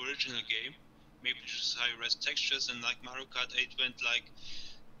from the original game, maybe just high-res textures, and like Mario Kart 8 went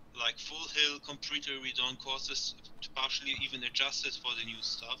like full hill, completely redone courses, partially even adjusted for the new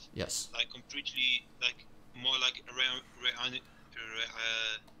stuff. Yes. Like completely, like more like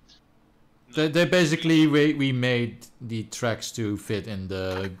They basically we made the tracks to fit in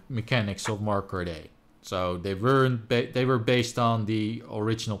the mechanics of Mario Kart 8. So they were based on the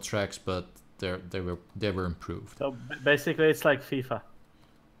original tracks, but they were improved. So basically, it's like FIFA.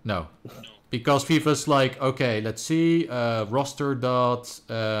 No. Because FIFA's like, okay, let's see, roster dot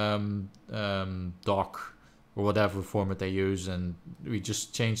doc or whatever format they use, and we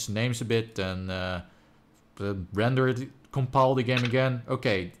just change the names a bit and render it, compile the game again.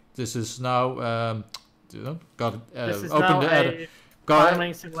 Okay, this is now got this is open now the edit.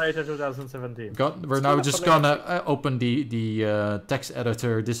 Farming Simulator 2017. We're now just gonna open the text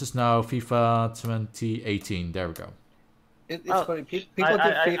editor. This is now FIFA 2018. There we go. It's funny. People give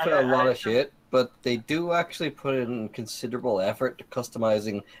FIFA a lot of shit, but they do actually put in considerable effort to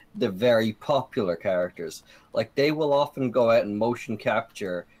customizing the very popular characters. Like, they will often go out and motion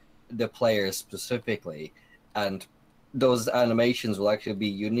capture the players specifically, and those animations will actually be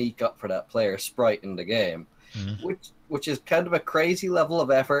unique up for that player sprite in the game, which is kind of a crazy level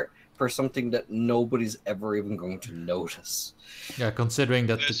of effort for something that nobody's ever even going to notice. Yeah, considering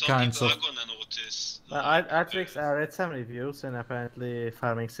that the kinds of... Artrix, I read some reviews, and apparently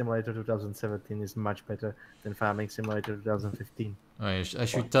Farming Simulator 2017 is much better than Farming Simulator 2015. I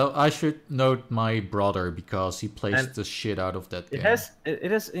should note my brother, because he plays the shit out of that game. It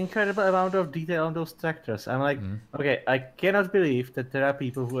has incredible amount of detail on those tractors. I'm like, okay, I cannot believe that there are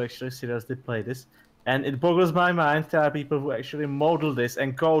people who actually seriously play this, and it boggles my mind there are people who actually model this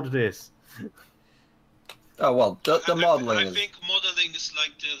and code this. Oh well, the modeling. I think modeling is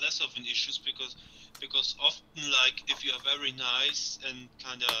like the less of an issue, because often, like, if you are very nice and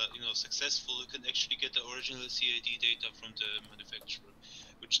kind of successful, you can actually get the original CAD data from the manufacturer,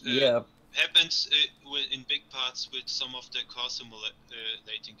 which happens in big parts with some of the car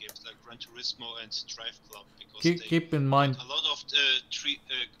simulating games like Gran Turismo and Drive Club, because keep in mind a lot of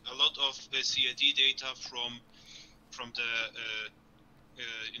CAD data from the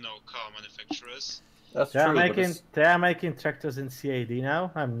car manufacturers, That's They are true. they are making tractors in CAD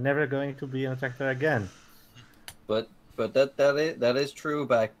now. I'm never going to be in a tractor again. But that is true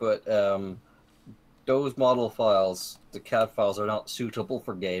back. But those model files, the CAD files, are not suitable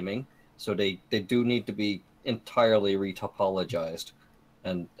for gaming, so they do need to be entirely retopologized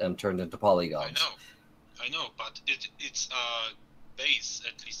and turned into polygons. I know, but it's a base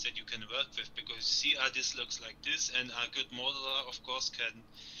at least that you can work with, because see, this looks like this, and a good modeler, of course, can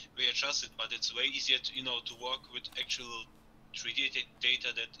readjust it. But it's way easier to to work with actual 3D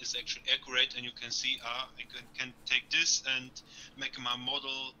data that is actually accurate, and you can see, I can take this and make my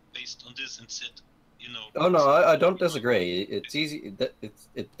model based on this instead. Oh no, I don't disagree. It's easy.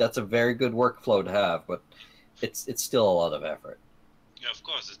 That's a very good workflow to have, but it's still a lot of effort. Yeah, of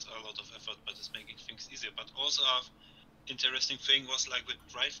course, it's a lot of effort, but it's making things easier. But also, interesting thing was like with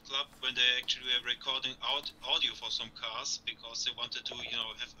Drive Club, when they actually were recording audio for some cars because they wanted to,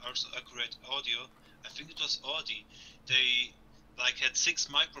 have also accurate audio. I think it was Audi. They had 6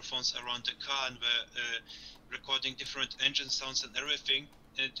 microphones around the car and were recording different engine sounds and everything.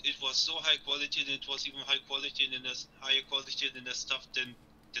 And it was so high quality, and it was even higher quality than the stuff than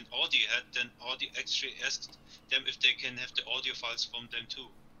Audi had. Then Audi actually asked them if they can have the audio files from them too.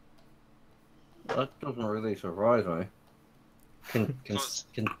 That doesn't really surprise me.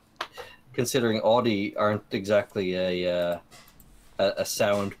 Considering Audi aren't exactly a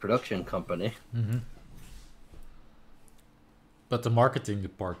sound production company. Mm-hmm. But the marketing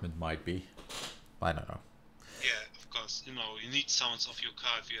department might be. I don't know. Yeah, of course. You need sounds of your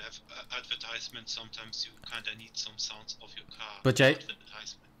car. If you have advertisements, sometimes you kind of need some sounds of your car.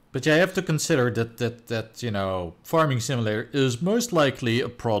 But you have to consider that Farming Simulator is most likely a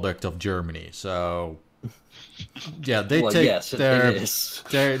product of Germany. So yeah, they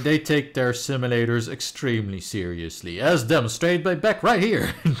take their simulators extremely seriously, as demonstrated by Beck right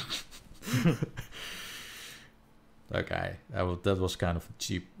here. Okay, that was kind of a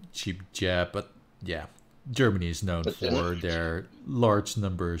cheap jab, but yeah, Germany is known for their large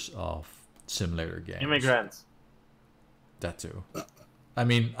numbers of simulator games. Immigrants. That too. I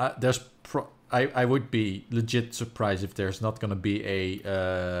mean, I would be legit surprised if there's not gonna be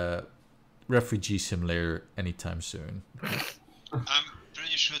a refugee simulator anytime soon. I'm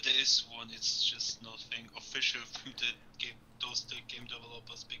pretty sure there is one. It's just nothing official from the game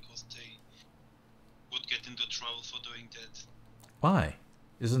developers, because they would get into trouble for doing that. Why?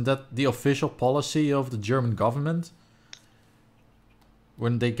 Isn't that the official policy of the German government?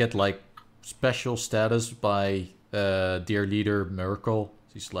 When they get special status by their leader Merkel,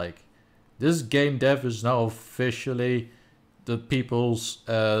 she's like, this game dev is now officially the people's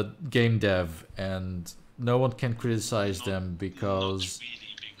game dev, and no one can criticize them because... Not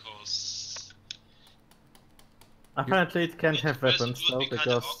really, because... Apparently it can't have weapons though, because...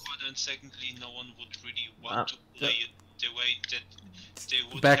 Kind of awkward, and secondly, no one would really want to play it the way that they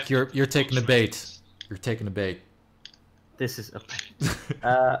would. Back, you're taking the bait. You're taking the bait. This is a bait.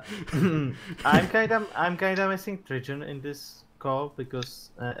 I'm kind of missing Trijan in this call, because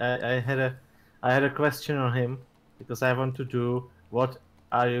I had a question on him, because I want to do, what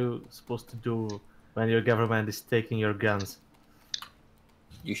are you supposed to do when your government is taking your guns?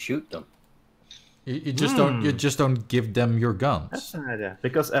 You shoot them. You just don't give them your guns. That's an idea,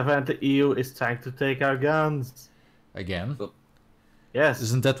 because apparently the EU is trying to take our guns again. Yes.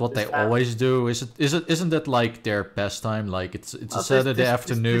 Isn't that what they always do? Isn't that like their pastime? Like it's a Saturday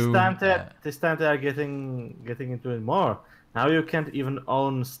afternoon. This time they are getting into it more. Now you can't even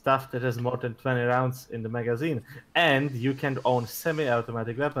own stuff that has more than 20 rounds in the magazine, and you can own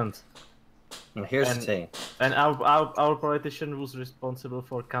semi-automatic weapons. And here's the thing. And our politician was responsible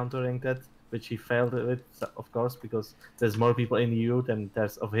for countering that, which he failed with, of course, because there's more people in the EU than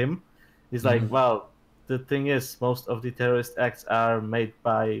there's of him. He's like, well, the thing is, most of the terrorist acts are made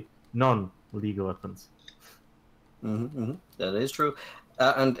by non-legal weapons. That is true.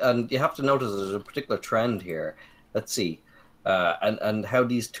 And you have to notice there's a particular trend here. Let's see. And how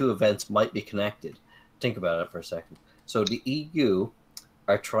these two events might be connected. Think about it for a second. So the EU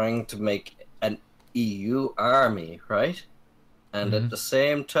are trying to make an EU army, right? And at the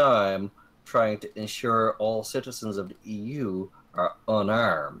same time, trying to ensure all citizens of the EU are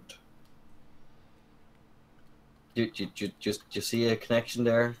unarmed. Do you see a connection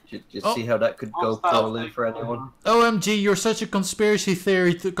there? Do you see how that could go poorly for anyone? OMG, you're such a conspiracy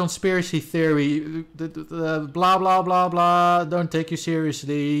theory. Blah, blah, blah, blah. Don't take you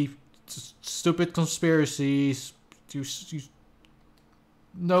seriously. Stupid conspiracies.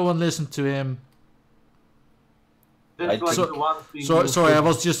 No one listened to him. Sorry, I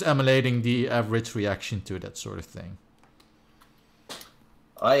was just emulating the average reaction to that sort of thing.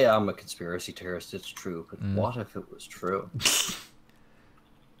 I am a conspiracy theorist, it's true, but what if it was true?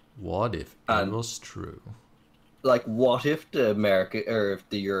 What if it was true? Like, what if if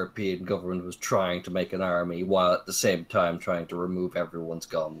the European government was trying to make an army while at the same time trying to remove everyone's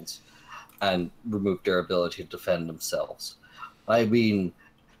guns and remove their ability to defend themselves? I mean,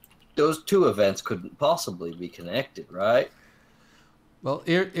 those two events couldn't possibly be connected, right? Well,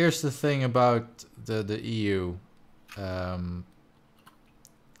 here's the thing about the EU.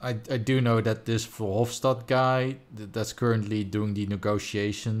 I do know that this Verhofstadt guy that's currently doing the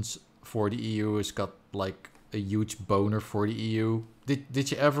negotiations for the EU has got like a huge boner for the EU.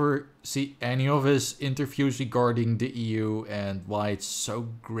 Did you ever see any of his interviews regarding the EU and why it's so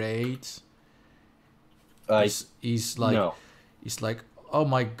great? He's like, oh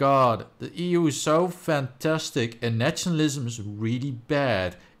my god, the EU is so fantastic and nationalism is really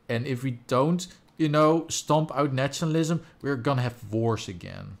bad. And if we don't, stomp out nationalism, we're gonna have wars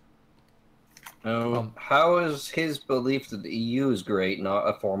again. How is his belief that the EU is great not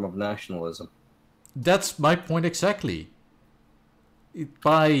a form of nationalism? That's my point exactly.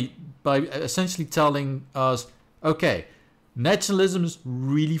 By essentially telling us, okay, nationalism is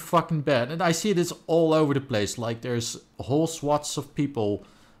really fucking bad. And I see this all over the place. Like there's whole swaths of people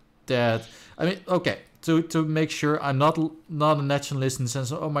that, I mean, okay, to make sure I'm not a nationalist in the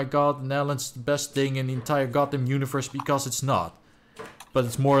sense of, oh my god, the Netherlands is the best thing in the entire goddamn universe, because it's not. But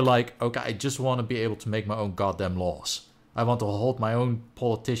it's more like, okay, I just want to be able to make my own goddamn laws. I want to hold my own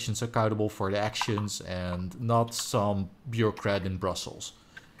politicians accountable for their actions and not some bureaucrat in Brussels.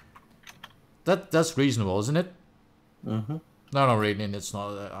 That's reasonable, isn't it? Mm-hmm. No, really, it's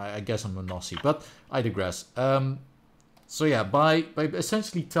not. I guess I'm a Nazi, but I digress. So yeah, by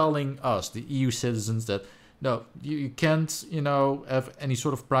essentially telling us, the EU citizens, that no, you can't, have any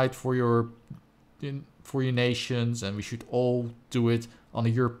sort of pride for your nations, and we should all do it on a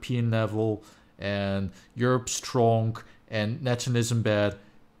European level, and Europe's strong and nationalism bad.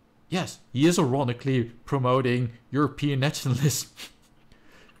 Yes, he is ironically promoting European nationalism.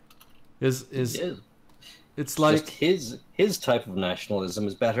 It's like just his type of nationalism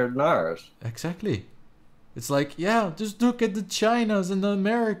is better than ours. Exactly. It's like, yeah, just look at the Chinas and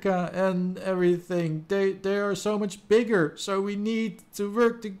America and everything. They are so much bigger, so we need to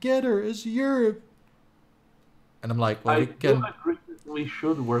work together as Europe. And I'm like, well, I do agree that we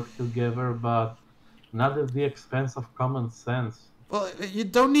should work together, but not at the expense of common sense. Well, you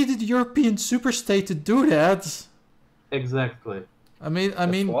don't need a European superstate to do that. Exactly. I mean,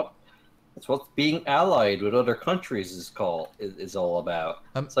 That's what being allied with other countries is all about.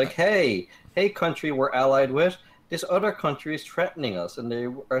 It's like, hey country we're allied with, this other country is threatening us, and they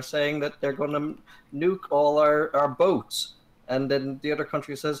are saying that they're going to nuke all our boats. And then the other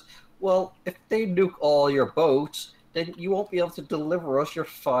country says, well, if they nuke all your boats, then you won't be able to deliver us your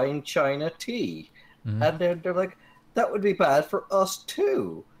fine China tea. Mm-hmm. And they're like, that would be bad for us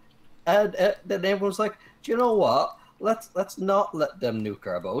too. And then everyone's like, do you know what? Let's not let them nuke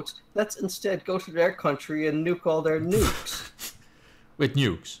our boats. Let's instead go to their country and nuke all their nukes. With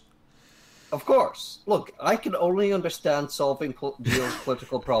nukes? Of course. Look, I can only understand solving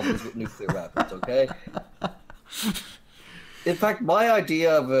geopolitical problems with nuclear weapons, okay? In fact, my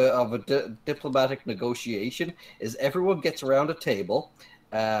idea of a diplomatic negotiation is everyone gets around a table,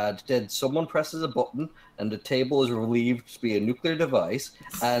 and then someone presses a button, and the table is relieved to be a nuclear device,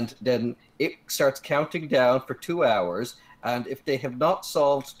 and then it starts counting down for 2 hours, and if they have not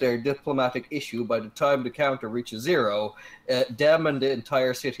solved their diplomatic issue by the time the counter reaches 0, them and the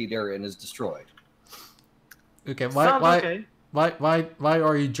entire city they're in is destroyed. Okay, why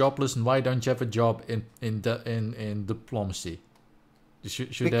are you jobless, and why don't you have a job in diplomacy? You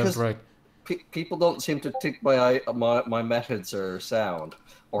should have, right? People don't seem to think my methods are sound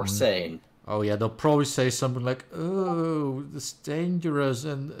or sane. Oh yeah, they'll probably say something like, "Oh, it's dangerous,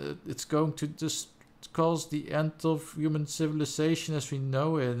 and it's going to just cause the end of human civilization as we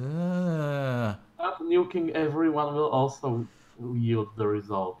know it." Not nuking everyone will also yield the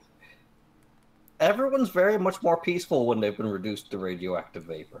result. Everyone's very much more peaceful when they've been reduced to radioactive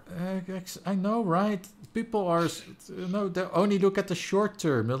vapor. I know, right? People are, they only look at the short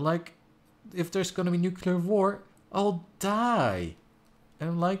term. They're like, if there's going to be nuclear war, I'll die. And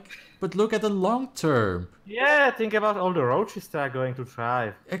I'm like, but look at the long term. Yeah, think about all the roaches that are going to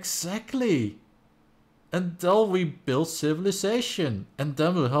thrive. Exactly. Until we build civilization. And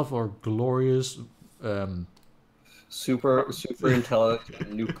then we'll have our glorious... super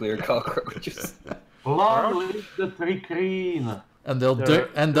intelligent nuclear cockroaches. Long live the Trikreen. And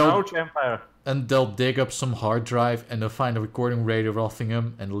they'll dig up some hard drive, and they'll find a recording Radio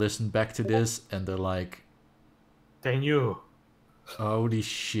Rothingham and listen back to this, and they're like, they knew. Holy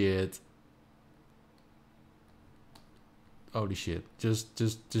shit. Holy shit.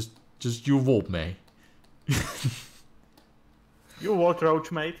 Just you wolf me. You what,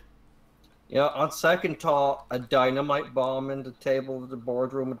 Roach, mate? Yeah, on second thought, a dynamite bomb in the table of the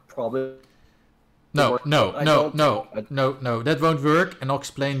boardroom would probably... No, that won't work, and I'll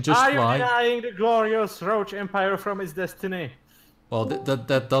explain just why. Are you denying the glorious Roach Empire from its destiny? Well,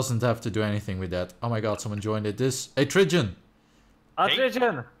 that doesn't have to do anything with that. Oh my god, someone joined it. Hey, Trijan!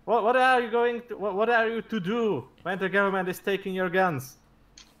 Trijan, what are you going to... What are you to do when the government is taking your guns?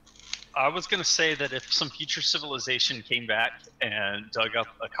 I was going to say that if some future civilization came back and dug up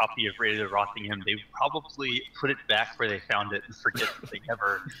a copy of Radio Rothingham, they would probably put it back where they found it and forget that they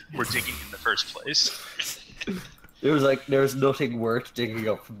ever were digging in the first place. There's nothing worth digging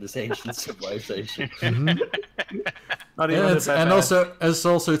up from this ancient civilization. And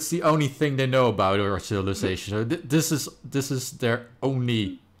also it's the only thing they know about our civilization. So this is their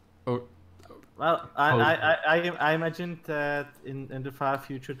only... Well, I imagine that in the far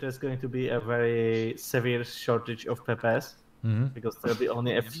future there's going to be a very severe shortage of pepes because there'll be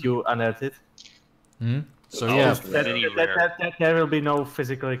only a few unearthed. So yeah, there will be no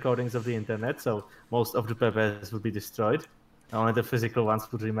physical recordings of the internet, so most of the pepes will be destroyed. Only the physical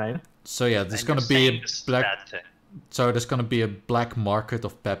ones would remain. So yeah, there's gonna be a black. So there's gonna be a black market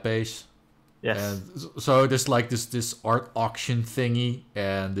of pepes. Yes. And so there's like this art auction thingy,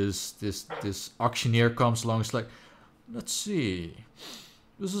 and this auctioneer comes along. It's like, let's see,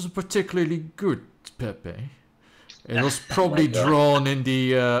 this is a particularly good Pepe. It was probably drawn in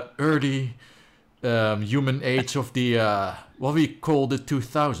the early human age of the what we call the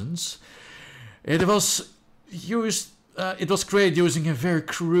 2000s. It was used. It was created using a very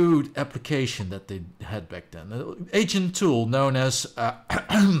crude application that they had back then, an agent tool known as.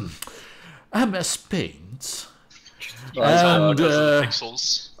 MS Paint. And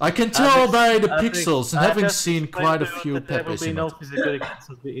pixels. I can tell by the pixels, and having seen quite a few Pepes in it. There will be no it. physical records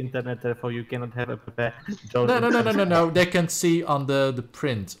of the internet, therefore you cannot have a Pepe. No. They can see on the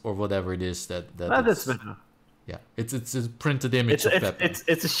print or whatever it is that. That's better. Yeah, it's a printed image of Pepe.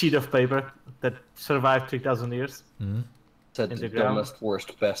 It's a sheet of paper that survived 3,000 years. Said the dumbest,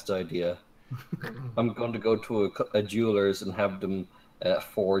 worst, best idea. I'm going to go to a jeweler's and have them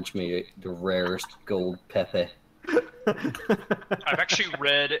forge me the rarest gold Pepe. I've actually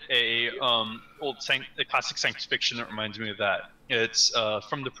read a classic science fiction that reminds me of that. It's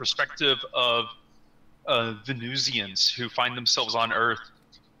from the perspective of Venusians who find themselves on Earth,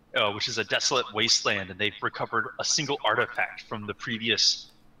 which is a desolate wasteland, and they've recovered a single artifact from the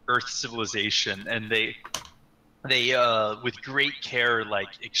previous Earth civilization, and they with great care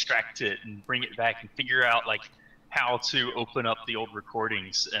extract it and bring it back and figure out how to open up the old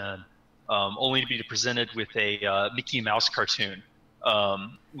recordings, and only to be presented with a Mickey Mouse cartoon,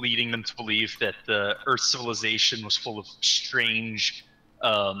 leading them to believe that the Earth civilization was full of strange,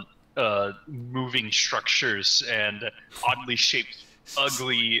 moving structures and oddly shaped,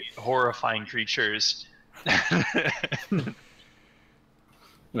 ugly, horrifying creatures.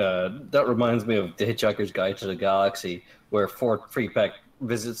 That reminds me of The Hitchhiker's Guide to the Galaxy, where Fort Freepeck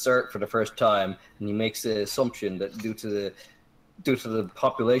visits Earth for the first time, and he makes the assumption that due to the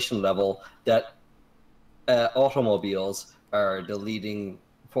population level, that automobiles are the leading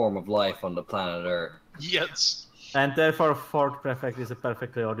form of life on the planet Earth. Yes. And therefore, Fort Prefect is a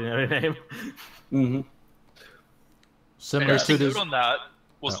perfectly ordinary name. Similar to this. On that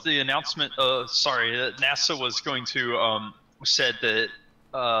was the announcement. That NASA was going to said that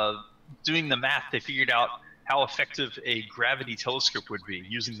doing the math, they figured out how effective a gravity telescope would be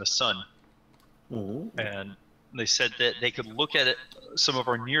using the sun. And they said that they could look at some of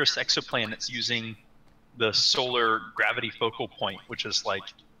our nearest exoplanets using the solar gravity focal point, which is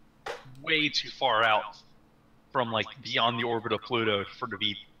way too far out from beyond the orbit of Pluto for it to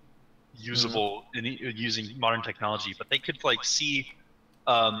be usable in using modern technology. But they could see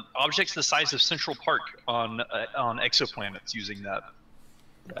objects the size of Central Park on exoplanets using that.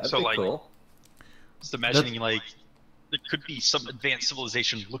 That'd be cool. Just imagining there could be some advanced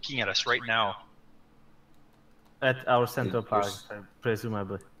civilization looking at us right now. At our Central Park,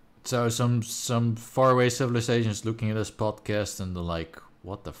 presumably. So some faraway civilizations looking at this podcast and they're like,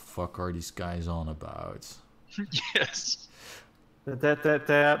 what the fuck are these guys on about? Yes. They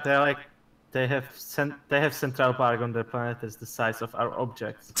have Central Park on their planet as the size of our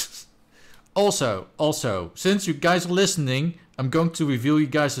objects. Also, since you guys are listening, I'm going to reveal you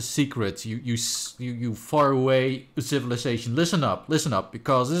guys a secret. You faraway civilization. Listen up,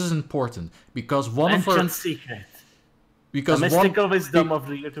 because this is important. Because one of our secret. Because the mystical wisdom of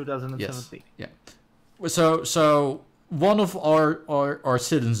the year 2017. Yes, yeah. So one of our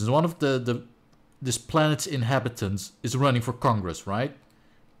citizens, one of this planet's inhabitants is running for Congress, right?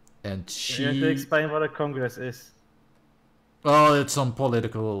 And she... You have to explain what a Congress is. Oh, it's some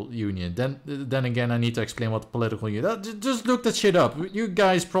political union. Then again, I need to explain what political union. Just look that shit up. You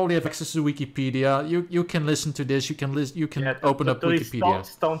guys probably have access to Wikipedia. You can listen to this. You can open up Wikipedia.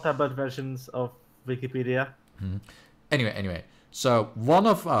 Stone tablet versions of Wikipedia. Anyway, so one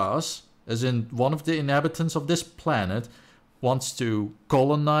of us, as in one of the inhabitants of this planet, wants to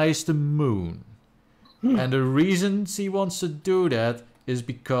colonize the moon. And the reason he wants to do that is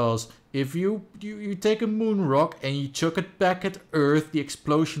because if you take a moon rock and you chuck it back at Earth, the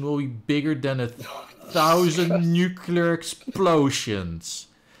explosion will be bigger than 1,000 nuclear explosions.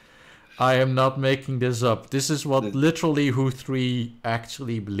 I am not making this up. This is what literally Who3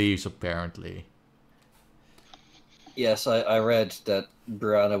 actually believes, apparently. Yes, I read that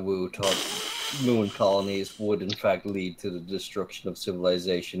Brianna Wu thought moon colonies would in fact lead to the destruction of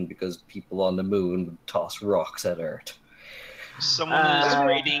civilization because people on the moon would toss rocks at Earth. Someone's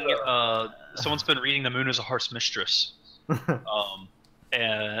been reading The Moon is a Harsh Mistress.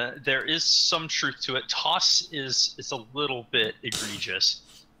 And there is some truth to it. Toss is a little bit egregious.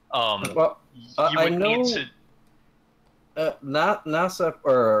 Well, I know NASA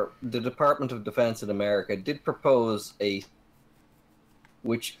or the Department of Defense in America did propose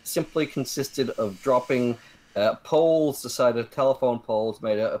which simply consisted of dropping poles the size of telephone poles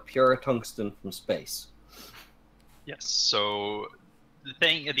made out of pure tungsten from space. Yes. So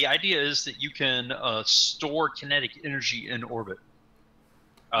the idea is that you can store kinetic energy in orbit.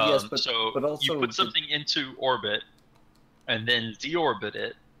 Yes, but also you put something into orbit and then deorbit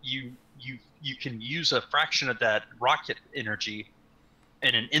it. You can use a fraction of that rocket energy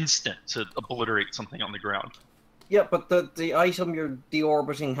in an instant to obliterate something on the ground. Yeah, but the item you're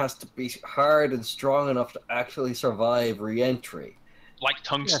deorbiting has to be hard and strong enough to actually survive re-entry. Like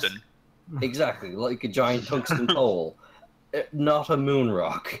tungsten. Yes. Exactly, like a giant tungsten pole. Not a moon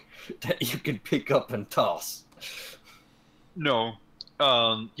rock that you can pick up and toss. No.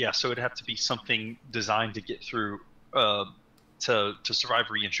 Yeah, so it'd have to be something designed to get through to survive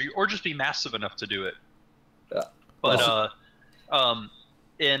re-entry, or just be massive enough to do it. Yeah. But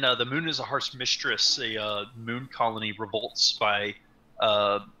in The Moon is a Harsh Mistress, a moon colony revolts by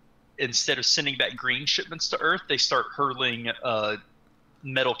instead of sending back grain shipments to Earth, they start hurling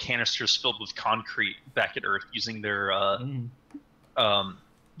metal canisters filled with concrete back at Earth using their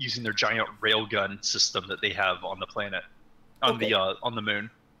giant railgun system that they have on the planet, on the moon.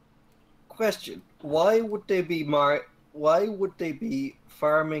 Question: Why would they be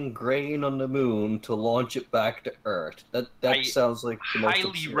farming grain on the moon to launch it back to Earth? That sounds like the most highly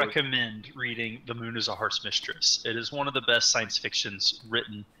absurd. Recommend reading The Moon is a Harsh Mistress. It is one of the best science fictions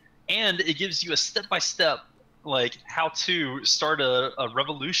written, and it gives you a step-by-step like how to start a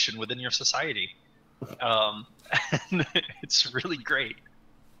revolution within your society. And it's really great,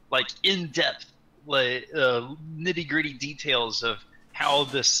 like in-depth, like nitty-gritty details of how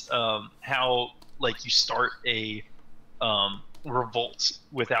this how like you start a revolt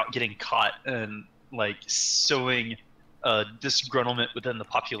without getting caught, and like sowing disgruntlement within the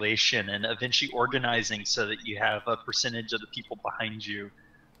population, and eventually organizing so that you have a percentage of the people behind you.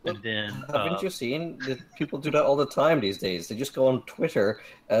 And then haven't you seen that people do that all the time these days? They just go on Twitter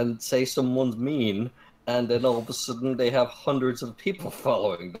and say someone's mean, and then all of a sudden they have hundreds of people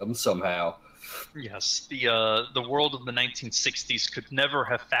following them somehow. Yes, the world of the 1960s could never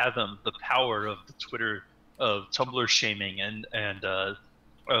have fathomed the power of the Twitter, of Tumblr shaming and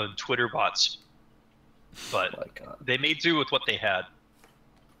Twitter bots. But they made do with what they had.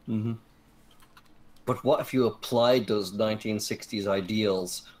 Mm-hmm. But what if you applied those 1960s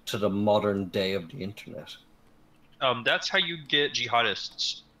ideals to the modern day of the internet? That's how you get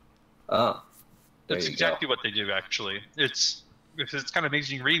jihadists. Ah, that's exactly what they do. Actually, it's kind of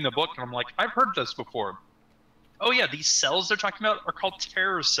amazing reading the book, and I'm like, I've heard this before. Oh yeah, these cells they're talking about are called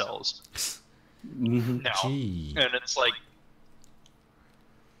terror cells. Now, and it's like,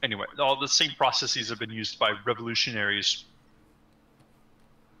 anyway, all the same processes have been used by revolutionaries.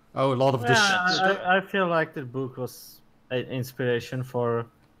 Oh, a lot of this. I feel like the book was an inspiration for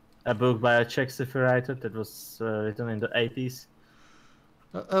a book by a Czech sci-fi writer that was written in the 80s.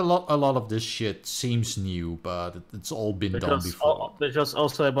 A lot of this shit seems new, but it's all been done before. It was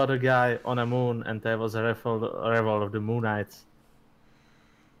also about a guy on a moon, and there was a revolt of the Moonites.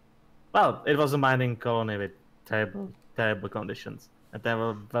 Well, it was a mining colony with terrible conditions, and they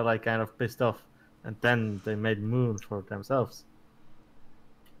were like kind of pissed off, and then they made moon for themselves.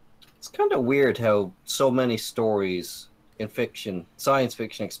 It's kind of weird how so many stories in fiction, science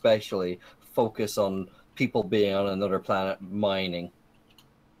fiction especially, focus on people being on another planet mining.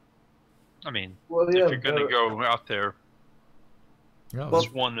 I mean, Well, if yeah, you're going to go out there, Yeah,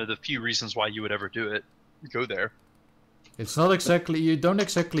 it's one of the few reasons why you would ever do it. Go there. it's not exactly, you don't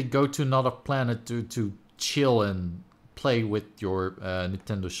exactly go to another planet to chill and play with your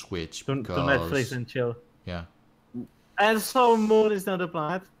Nintendo Switch. To Because, Netflix and chill. yeah. And so Moon is not a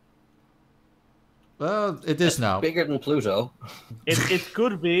planet. Well, it is now. Bigger than Pluto. It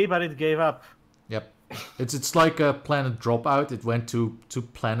could be, but it gave up. Yep. It's like a planet dropout. It went to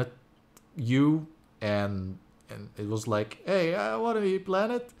planet U, and it was like, hey, I want to be a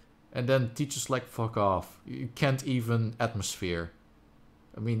planet. And then teacher's like, fuck off. You can't even atmosphere.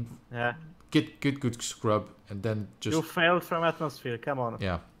 I mean, Yeah. get good scrub, and then just You failed from atmosphere. Come on.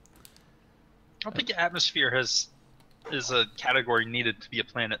 yeah. I don't think atmosphere is a category needed to be a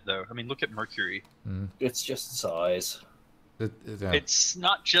planet, though. I mean, look at Mercury. It's just size. Yeah. It's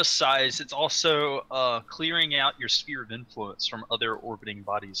not just size; it's also clearing out your sphere of influence from other orbiting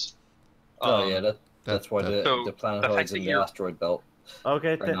bodies. That's why so the the planetoids fact that in the you're- asteroid belt.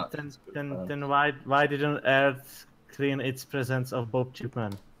 Okay, Or not. then why didn't Earth clean its presence of Bob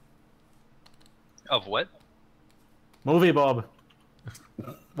Chipman? Of what? Movie Bob.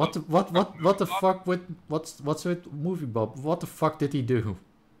 What the fuck with what's with Movie Bob? What the fuck did he do?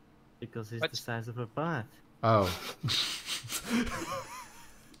 Because he's What? the size of a bat. Oh.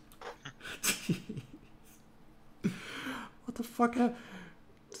 What the fuck?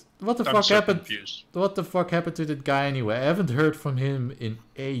 What the I'm fuck so happened? confused. What the fuck happened to that guy anyway? I haven't heard from him in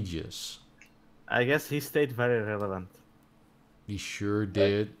ages. I guess he stayed very relevant. He sure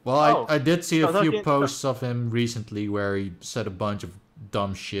did. Well, I did see a so few talking- posts of him recently where he said a bunch of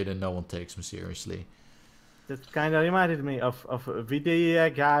dumb shit and no one takes him seriously. That kind of reminded me of video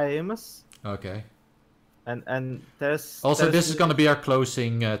games. Okay. And there's Also, there's this is gonna be our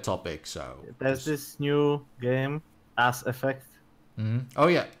closing topic, so. there's this new game, Ass Effect, Oh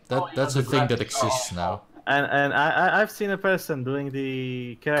yeah, that's the a thing that graphics. exists now. and I've seen a person doing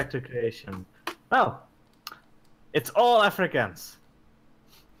the character creation. Well, it's all Africans,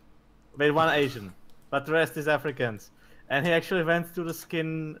 with one Asian, but the rest is Africans. And he actually went to the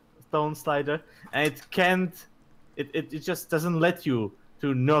skin tone slider, and it just doesn't let you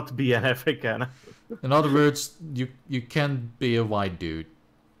to not be an African. In other words, you can't be a white dude.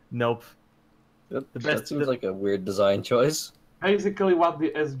 Nope. That seems like a weird design choice. Basically, what the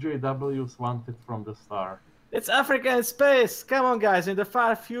SJWs wanted from the start. It's Africa in space. Come on, guys! In the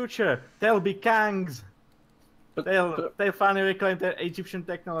far future, there'll be Kangs. They'll finally reclaim their Egyptian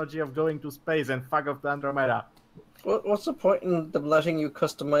technology of going to space and fuck off to Andromeda. What's the point in them letting you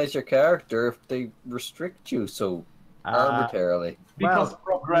customize your character if they restrict you so arbitrarily? Because Well,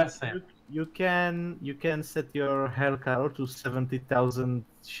 progressive. You can set your hair color to 70,000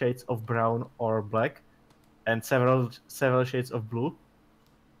 shades of brown or black, and several shades of blue.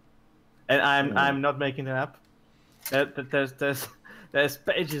 And I'm not making it up. There's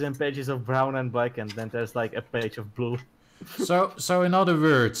pages and pages of brown and black, and then there's like a page of blue. So in other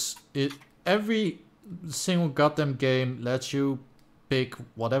words, every single goddamn game lets you pick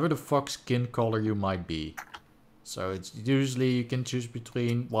whatever the fuck skin color you might be. So it's usually you can choose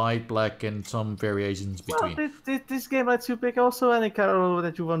between white, black, and some variations between. Well, this game lets you pick also any color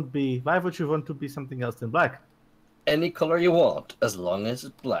that you want to be. Why would you want to be something else than black? Any color you want, as long as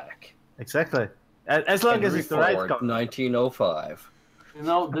it's black. Exactly. As long as Henry it's the right Ford, color. 1905. You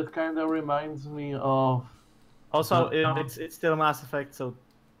know, that kind of reminds me of... Also, you know, it's still Mass Effect, so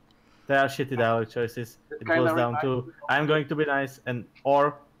there are shitty dialogue choices. It goes down to I'm going to be nice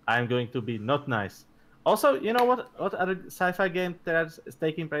or I'm going to be not nice. Also, you know what other sci-fi game that is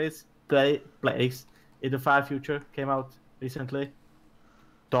taking place in the far future came out recently?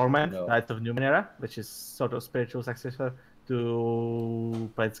 Torment, No. Night of Numenera, which is sort of spiritual successor to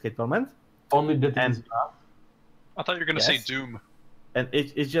Planescape Torment. Only that And- is bad. I thought you were going to say Yes. Doom. And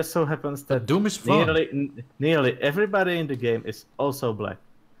it just so happens that Doom is fun. nearly everybody in the game is also black.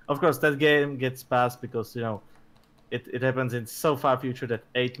 Of course, that game gets passed because, you know, it happens in so far future that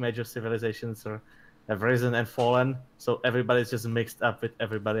 8 major civilizations have risen and fallen, so everybody's just mixed up with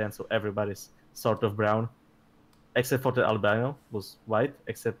everybody, and so everybody's sort of brown. Except for the albino, who's white,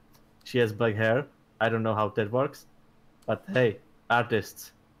 except she has black hair. I don't know how that works. But hey,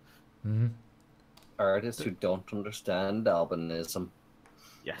 artists. Mm-hmm. Artists who don't understand albinism.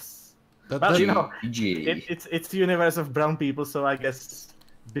 Yes. That, you know, G. it's the universe of brown people, so I guess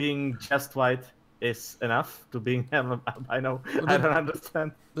being just white is enough to being albino. I don't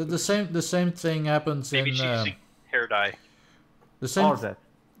understand. the same thing happens Maybe in she's using hair dye. the same All that.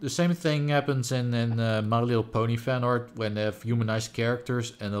 the same thing happens in My Little Pony fan art when they have humanized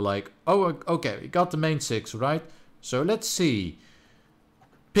characters and they're like, oh, okay, we got the main 6, right? So let's see.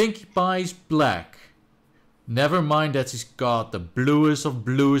 Pinkie Pie's black. Never mind that he's got the bluest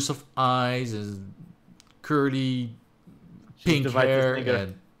of eyes and curly pink hair,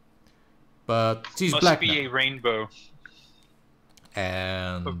 but she's black. Must be a rainbow.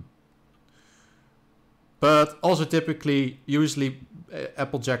 And but also typically, usually,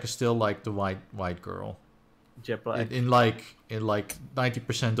 Applejack is still like the white girl. In like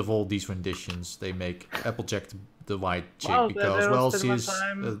 90% of all these renditions, they make Applejack the white chick because she's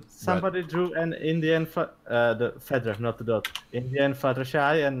somebody drew an Indian the feather, not the dot, Indian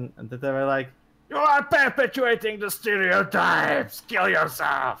Fluttershy, and they were like, "You are perpetuating the stereotypes. Kill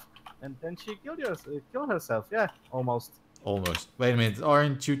yourself." And then she killed herself. Yeah, almost. Wait a minute,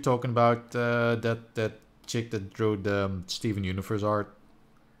 aren't you talking about that chick that drew the Steven Universe art?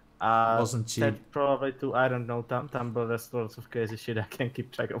 Wasn't she? Probably too. I don't know. Tumblr, there's lots of crazy shit. I can't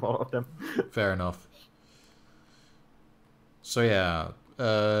keep track of all of them. Fair enough. So yeah,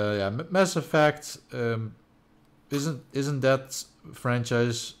 Mass Effect isn't that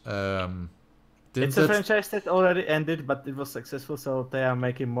franchise? It's a franchise that already ended, but it was successful, so they are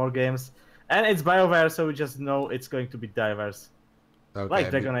making more games. And it's BioWare, so we just know it's going to be diverse. Okay, like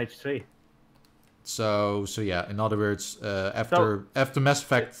Dragon Age 3. So yeah, in other words, after Mass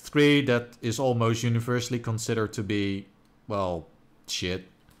Effect 3, that is almost universally considered to be, well, shit.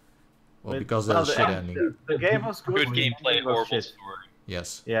 Well, because there's a shit ending. The game was good. Good gameplay, horrible story.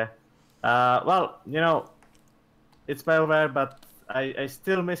 Yes. Yeah. Well, it's BioWare, but I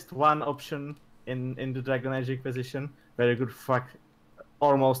still missed one option in the Dragon Age Inquisition where you could fuck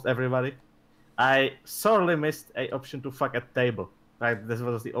almost everybody. I sorely missed an option to fuck at table. Right, this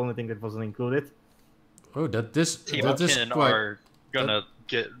was the only thing that wasn't included. Oh, Team are gonna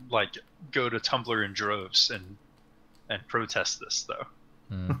go to Tumblr in droves and protest this though.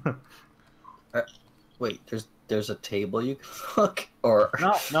 Wait, there's a table you can fuck, or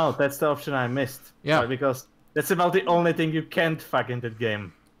no, that's the option I missed. Yeah, because that's about the only thing you can't fuck in that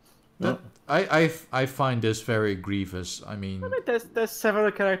game. I find this very grievous. I mean there's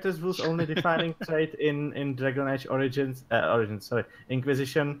several characters whose only defining trait in Dragon Age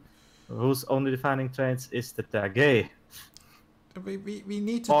Inquisition, whose only defining traits is that they're gay. We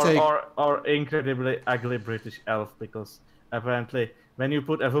need to or incredibly ugly British elf, because apparently when you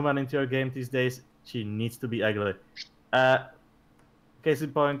put a woman into your game these days, she needs to be ugly. Case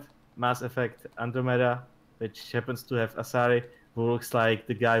in point, Mass Effect Andromeda, which happens to have Asari, who looks like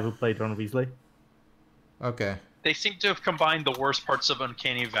the guy who played Ron Weasley. Okay. They seem to have combined the worst parts of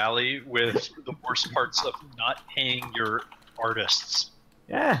Uncanny Valley with the worst parts of not paying your artists.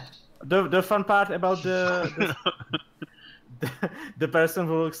 Yeah. The fun part about the person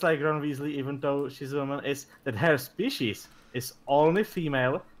who looks like Ron Weasley, even though she's a woman, is that her species is only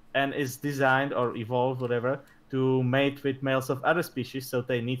female and is designed or evolved, whatever, to mate with males of other species, so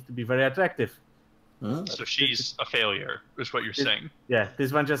they need to be very attractive. So she's a failure, is what you're saying. Yeah,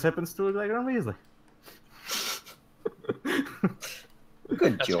 this one just happens to look like Ron Weasley.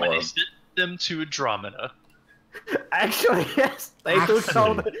 Good That's job. why they sent them to Andromeda. Actually, yes. They took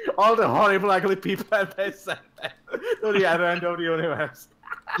all the horrible, ugly people and they sent them to the other end of the universe.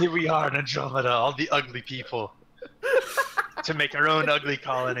 Here we are in Andromeda, all the ugly people. To make our own ugly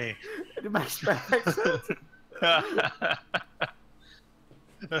colony. It makes perfect sense.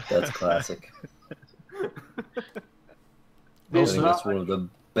 That's classic. I think that's one of the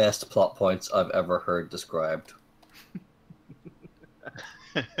best plot points I've ever heard described.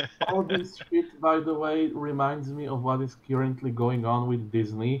 All this shit, by the way, reminds me of what is currently going on with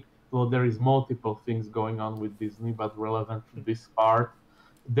Disney. Well, there is multiple things going on with Disney, but relevant to this part.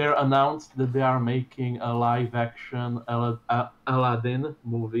 They're announced that they are making a live-action Aladdin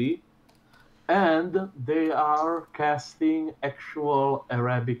movie, and they are casting actual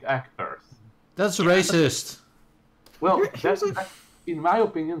Arabic actors. That's racist. Well, in my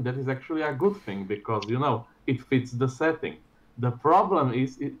opinion, that is actually a good thing because, it fits the setting. The problem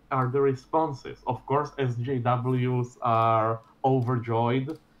are the responses. Of course, SJWs are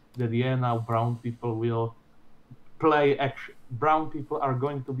overjoyed that, now brown people will play brown people are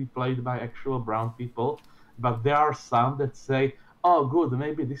going to be played by actual brown people, but there are some that say, oh good,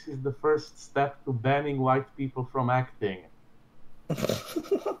 maybe this is the first step to banning white people from acting.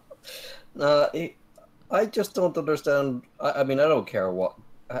 I just don't understand. I mean, I don't care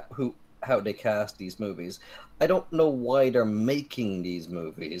how they cast these movies. I don't know why they're making these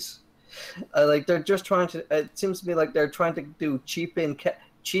movies. They're just trying to. It seems to me like they're trying to do cheap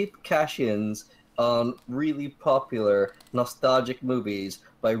cash-ins on really popular, nostalgic movies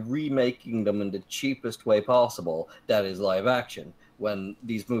by remaking them in the cheapest way possible, that is live action, when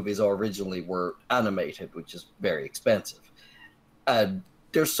these movies originally were animated, which is very expensive. And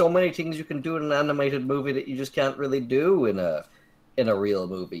there's so many things you can do in an animated movie that you just can't really do in a real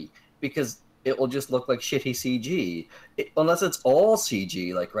movie, because it will just look like shitty CG. Unless it's all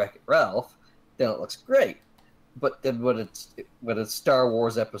CG, like Wreck-It Ralph, then it looks great. But then when it's Star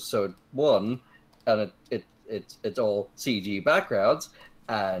Wars Episode 1, and it's all CG backgrounds,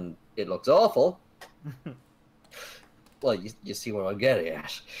 and it looks awful, well, you see what I'm getting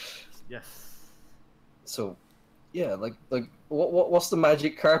at. Yes. So, yeah, like what's the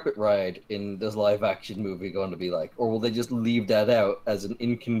magic carpet ride in this live action movie going to be like? Or will they just leave that out as an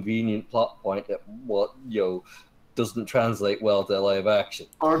inconvenient plot point that doesn't translate well to live action?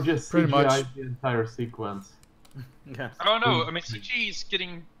 Or just Pretty CGI much. the entire sequence. Yes. I don't know. I mean, CG is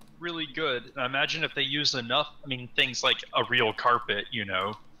getting really good. I imagine if they use enough, things like a real carpet, you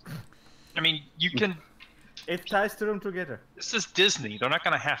can. It ties them together. This is Disney. They're not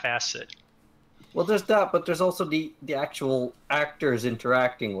going to half-ass it. Well, there's that, but there's also the actual actors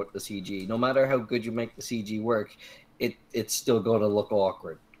interacting with the CG. No matter how good you make the CG work, it's still going to look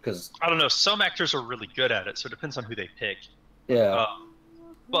awkward. Because I don't know. Some actors are really good at it, so it depends on who they pick. Yeah.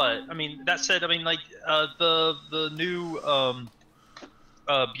 But that said, the new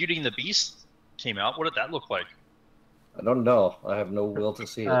Beauty and the Beast came out. What did that look like? I don't know. I have no will to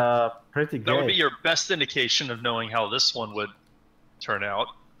see it. Pretty good. That would be your best indication of knowing how this one would turn out.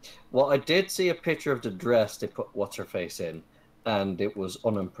 Well, I did see a picture of the dress they put What's-Her-Face in, and it was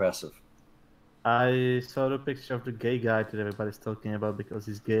unimpressive. I saw the picture of the gay guy that everybody's talking about because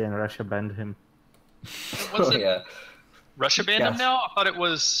he's gay and Russia banned him. What's it? Yeah. Russia banned him now? I thought it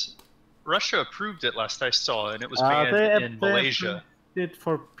was... Russia approved it last I saw, and it was banned in Malaysia. They approved it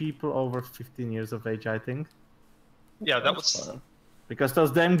for people over 15 years of age, I think. Yeah, that was... fun. Because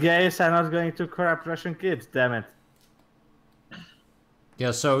those damn gays are not going to corrupt Russian kids, damn it.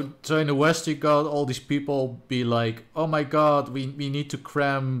 Yeah, so in the West you got all these people be like, oh my god, we need to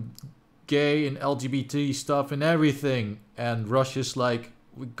cram gay and LGBT stuff in everything. And Russia's like,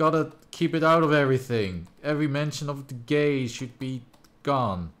 we gotta keep it out of everything. Every mention of the gays should be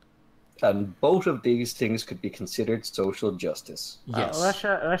gone. And both of these things could be considered social justice. Yes.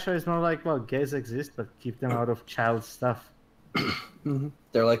 Russia is more like, well, gays exist, but keep them out of child stuff.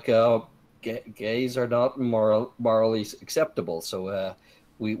 They're like, gays are not morally acceptable, so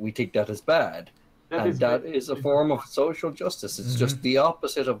we take that as bad. That is a form of social justice. It's just the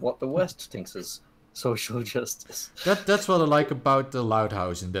opposite of what the West thinks is social justice. That's what I like about the Loud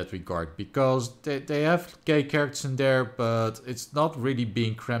House in that regard, because they have gay characters in there, but it's not really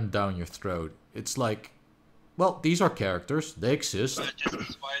being crammed down your throat. It's like, well, these are characters, they exist. But this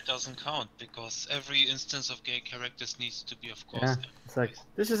is why it doesn't count, because every instance of gay characters needs to be, of course. Yeah, it's like,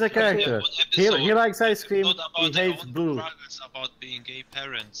 this is a character. He likes ice cream, he hates blue. About being gay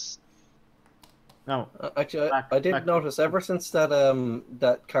parents. No. Actually, I did notice ever since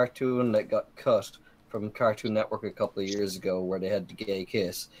that cartoon that got cut from Cartoon Network a couple of years ago, where they had the gay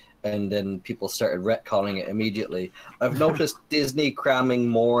kiss, and then people started retconning it immediately. I've noticed Disney cramming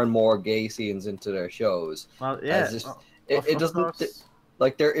more and more gay scenes into their shows. Well, yeah. It doesn't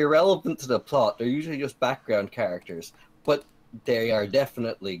like they're irrelevant to the plot. They're usually just background characters, but they are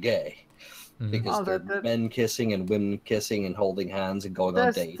definitely gay. Because they're men kissing and women kissing and holding hands and going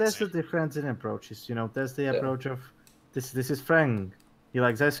on dates. There's the difference in approaches, There's the approach of, this is Frank. He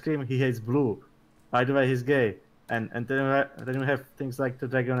likes ice cream, he hates blue. By the way, he's gay. And then we have things like the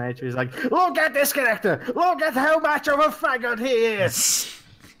Dragon Age, he's like, look at this character! Look at how much of a faggot he is!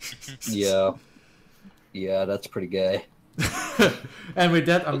 Yeah, that's pretty gay. And with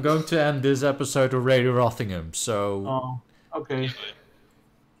that, I'm going to end this episode of Radio Rothingham, so... Oh, okay.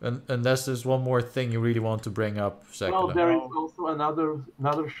 Unless there's one more thing you really want to bring up, Sekula. Well, there is also another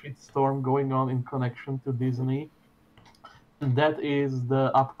shitstorm going on in connection to Disney, and that is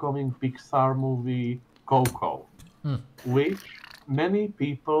the upcoming Pixar movie Coco, which many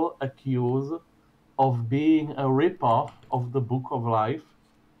people accuse of being a rip-off of the Book of Life,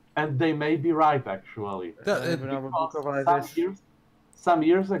 and they may be right, actually. Some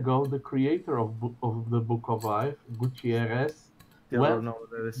years ago, the creator of the Book of Life, Gutierrez, went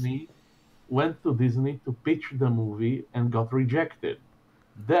to Disney to pitch the movie and got rejected.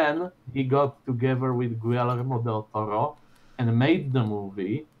 Then he got together with Guillermo del Toro and made the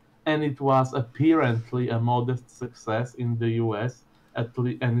movie, and it was apparently a modest success in the US and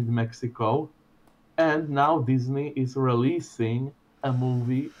in Mexico. And now Disney is releasing a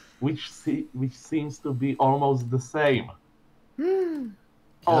movie which seems to be almost the same.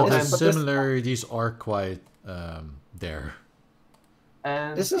 Oh, the similarities are quite there.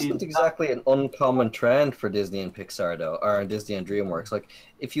 And this isn't exactly an uncommon trend for Disney and Pixar, though, or Disney and DreamWorks. Like,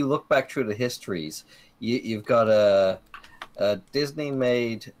 if you look back through the histories, you've got a Disney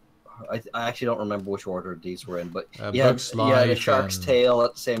made. I actually don't remember which order these were in, but you had A Shark's Tale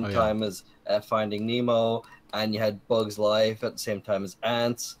at the same time as Finding Nemo, and you had Bug's Life at the same time as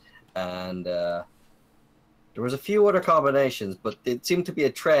Ants, and there was a few other combinations, but it seemed to be a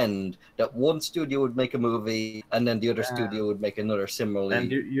trend that one studio would make a movie, and then the other studio would make another similarly. And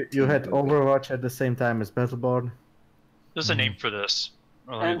you had Overwatch at the same time as Battleborn. There's a name for this.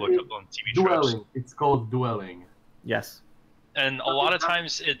 Let me look up on TV dueling. shows. It's called dueling. Yes. And a lot of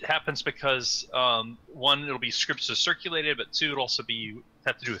times it happens because one, it'll be scripts are circulated, but two, it'll also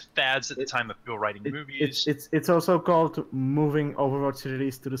have to do with fads at the time of people writing movies. It's also called moving Overwatch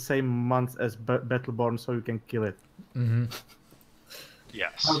release to the same month as Battleborn, so you can kill it. Mm-hmm.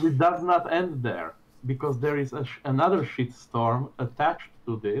 Yes. But it does not end there, because there is another shitstorm attached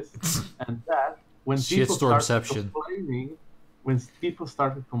to this, and that when people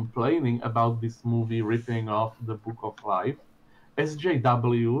started complaining about this movie ripping off the Book of Life,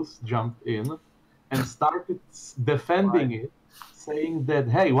 SJWs jumped in and started defending it, saying that,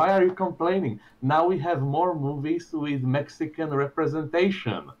 hey, why are you complaining? Now we have more movies with Mexican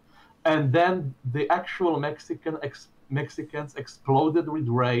representation. And then the actual Mexicans exploded with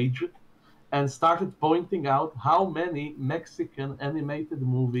rage and started pointing out how many Mexican animated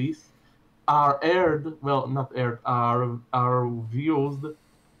movies are viewed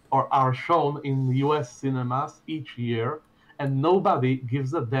or are shown in US cinemas each year, and nobody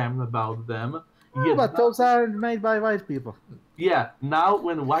gives a damn about them. But those are made by white people. Yeah, now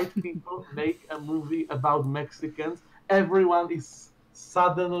when white people make a movie about Mexicans, everyone is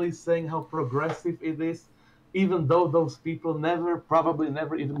suddenly saying how progressive it is, even though those people probably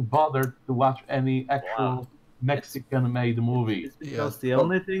never even bothered to watch any actual Mexican-made movies. Because the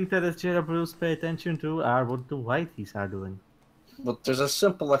only thing that the SJWs pay attention to are what the whiteys are doing. But there's a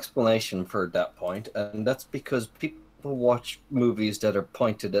simple explanation for that point, and that's because people watch movies that are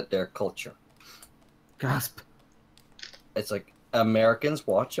pointed at their culture. Gasp. It's like Americans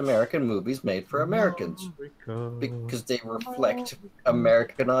watch American movies made for Americans because they reflect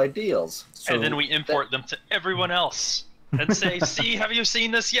American ideals. So and then we import them to everyone else and say, see, have you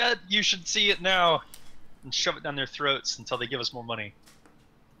seen this yet? You should see it now. And shove it down their throats until they give us more money.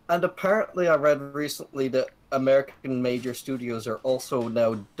 And apparently I read recently that American major studios are also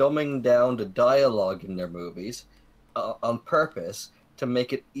now dumbing down the dialogue in their movies on purpose to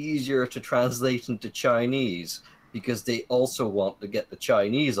make it easier to translate into Chinese, because they also want to get the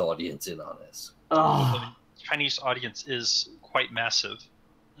Chinese audience in on this. Oh. The Chinese audience is quite massive.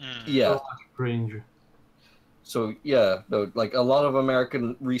 Yeah. So cringe. So yeah, like a lot of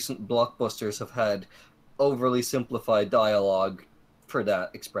American recent blockbusters have had overly simplified dialogue for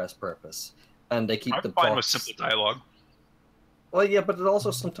that express purpose, and they keep the fine with simple dialogue. Well, yeah, but it also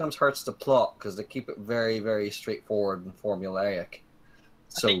sometimes hurts the plot because they keep it very, very straightforward and formulaic.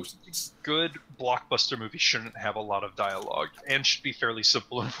 So I think good blockbuster movies shouldn't have a lot of dialogue and should be fairly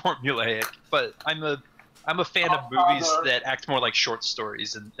simple and formulaic. But I'm a fan of movies that act more like short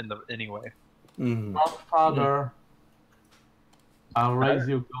stories anyway. Mm-hmm. Godfather. I'll raise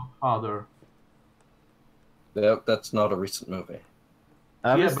you, Godfather. That's not a recent movie.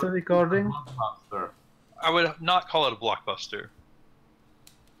 Are we still recording? I would not call it a blockbuster.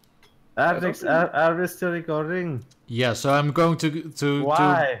 Artrix, are we still recording? Yeah, so I'm going to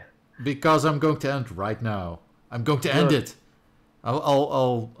Why? Because I'm going to end right now. I'm going to end it.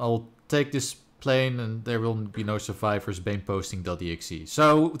 I'll take this plane and there will be no survivors. Baneposting.exe.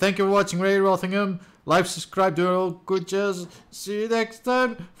 So thank you for watching Radio Rothingham. Like, subscribe, do all good jazz. See you next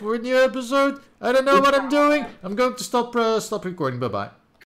time for a new episode. I don't know what I'm doing. I'm going to stop recording. Bye bye.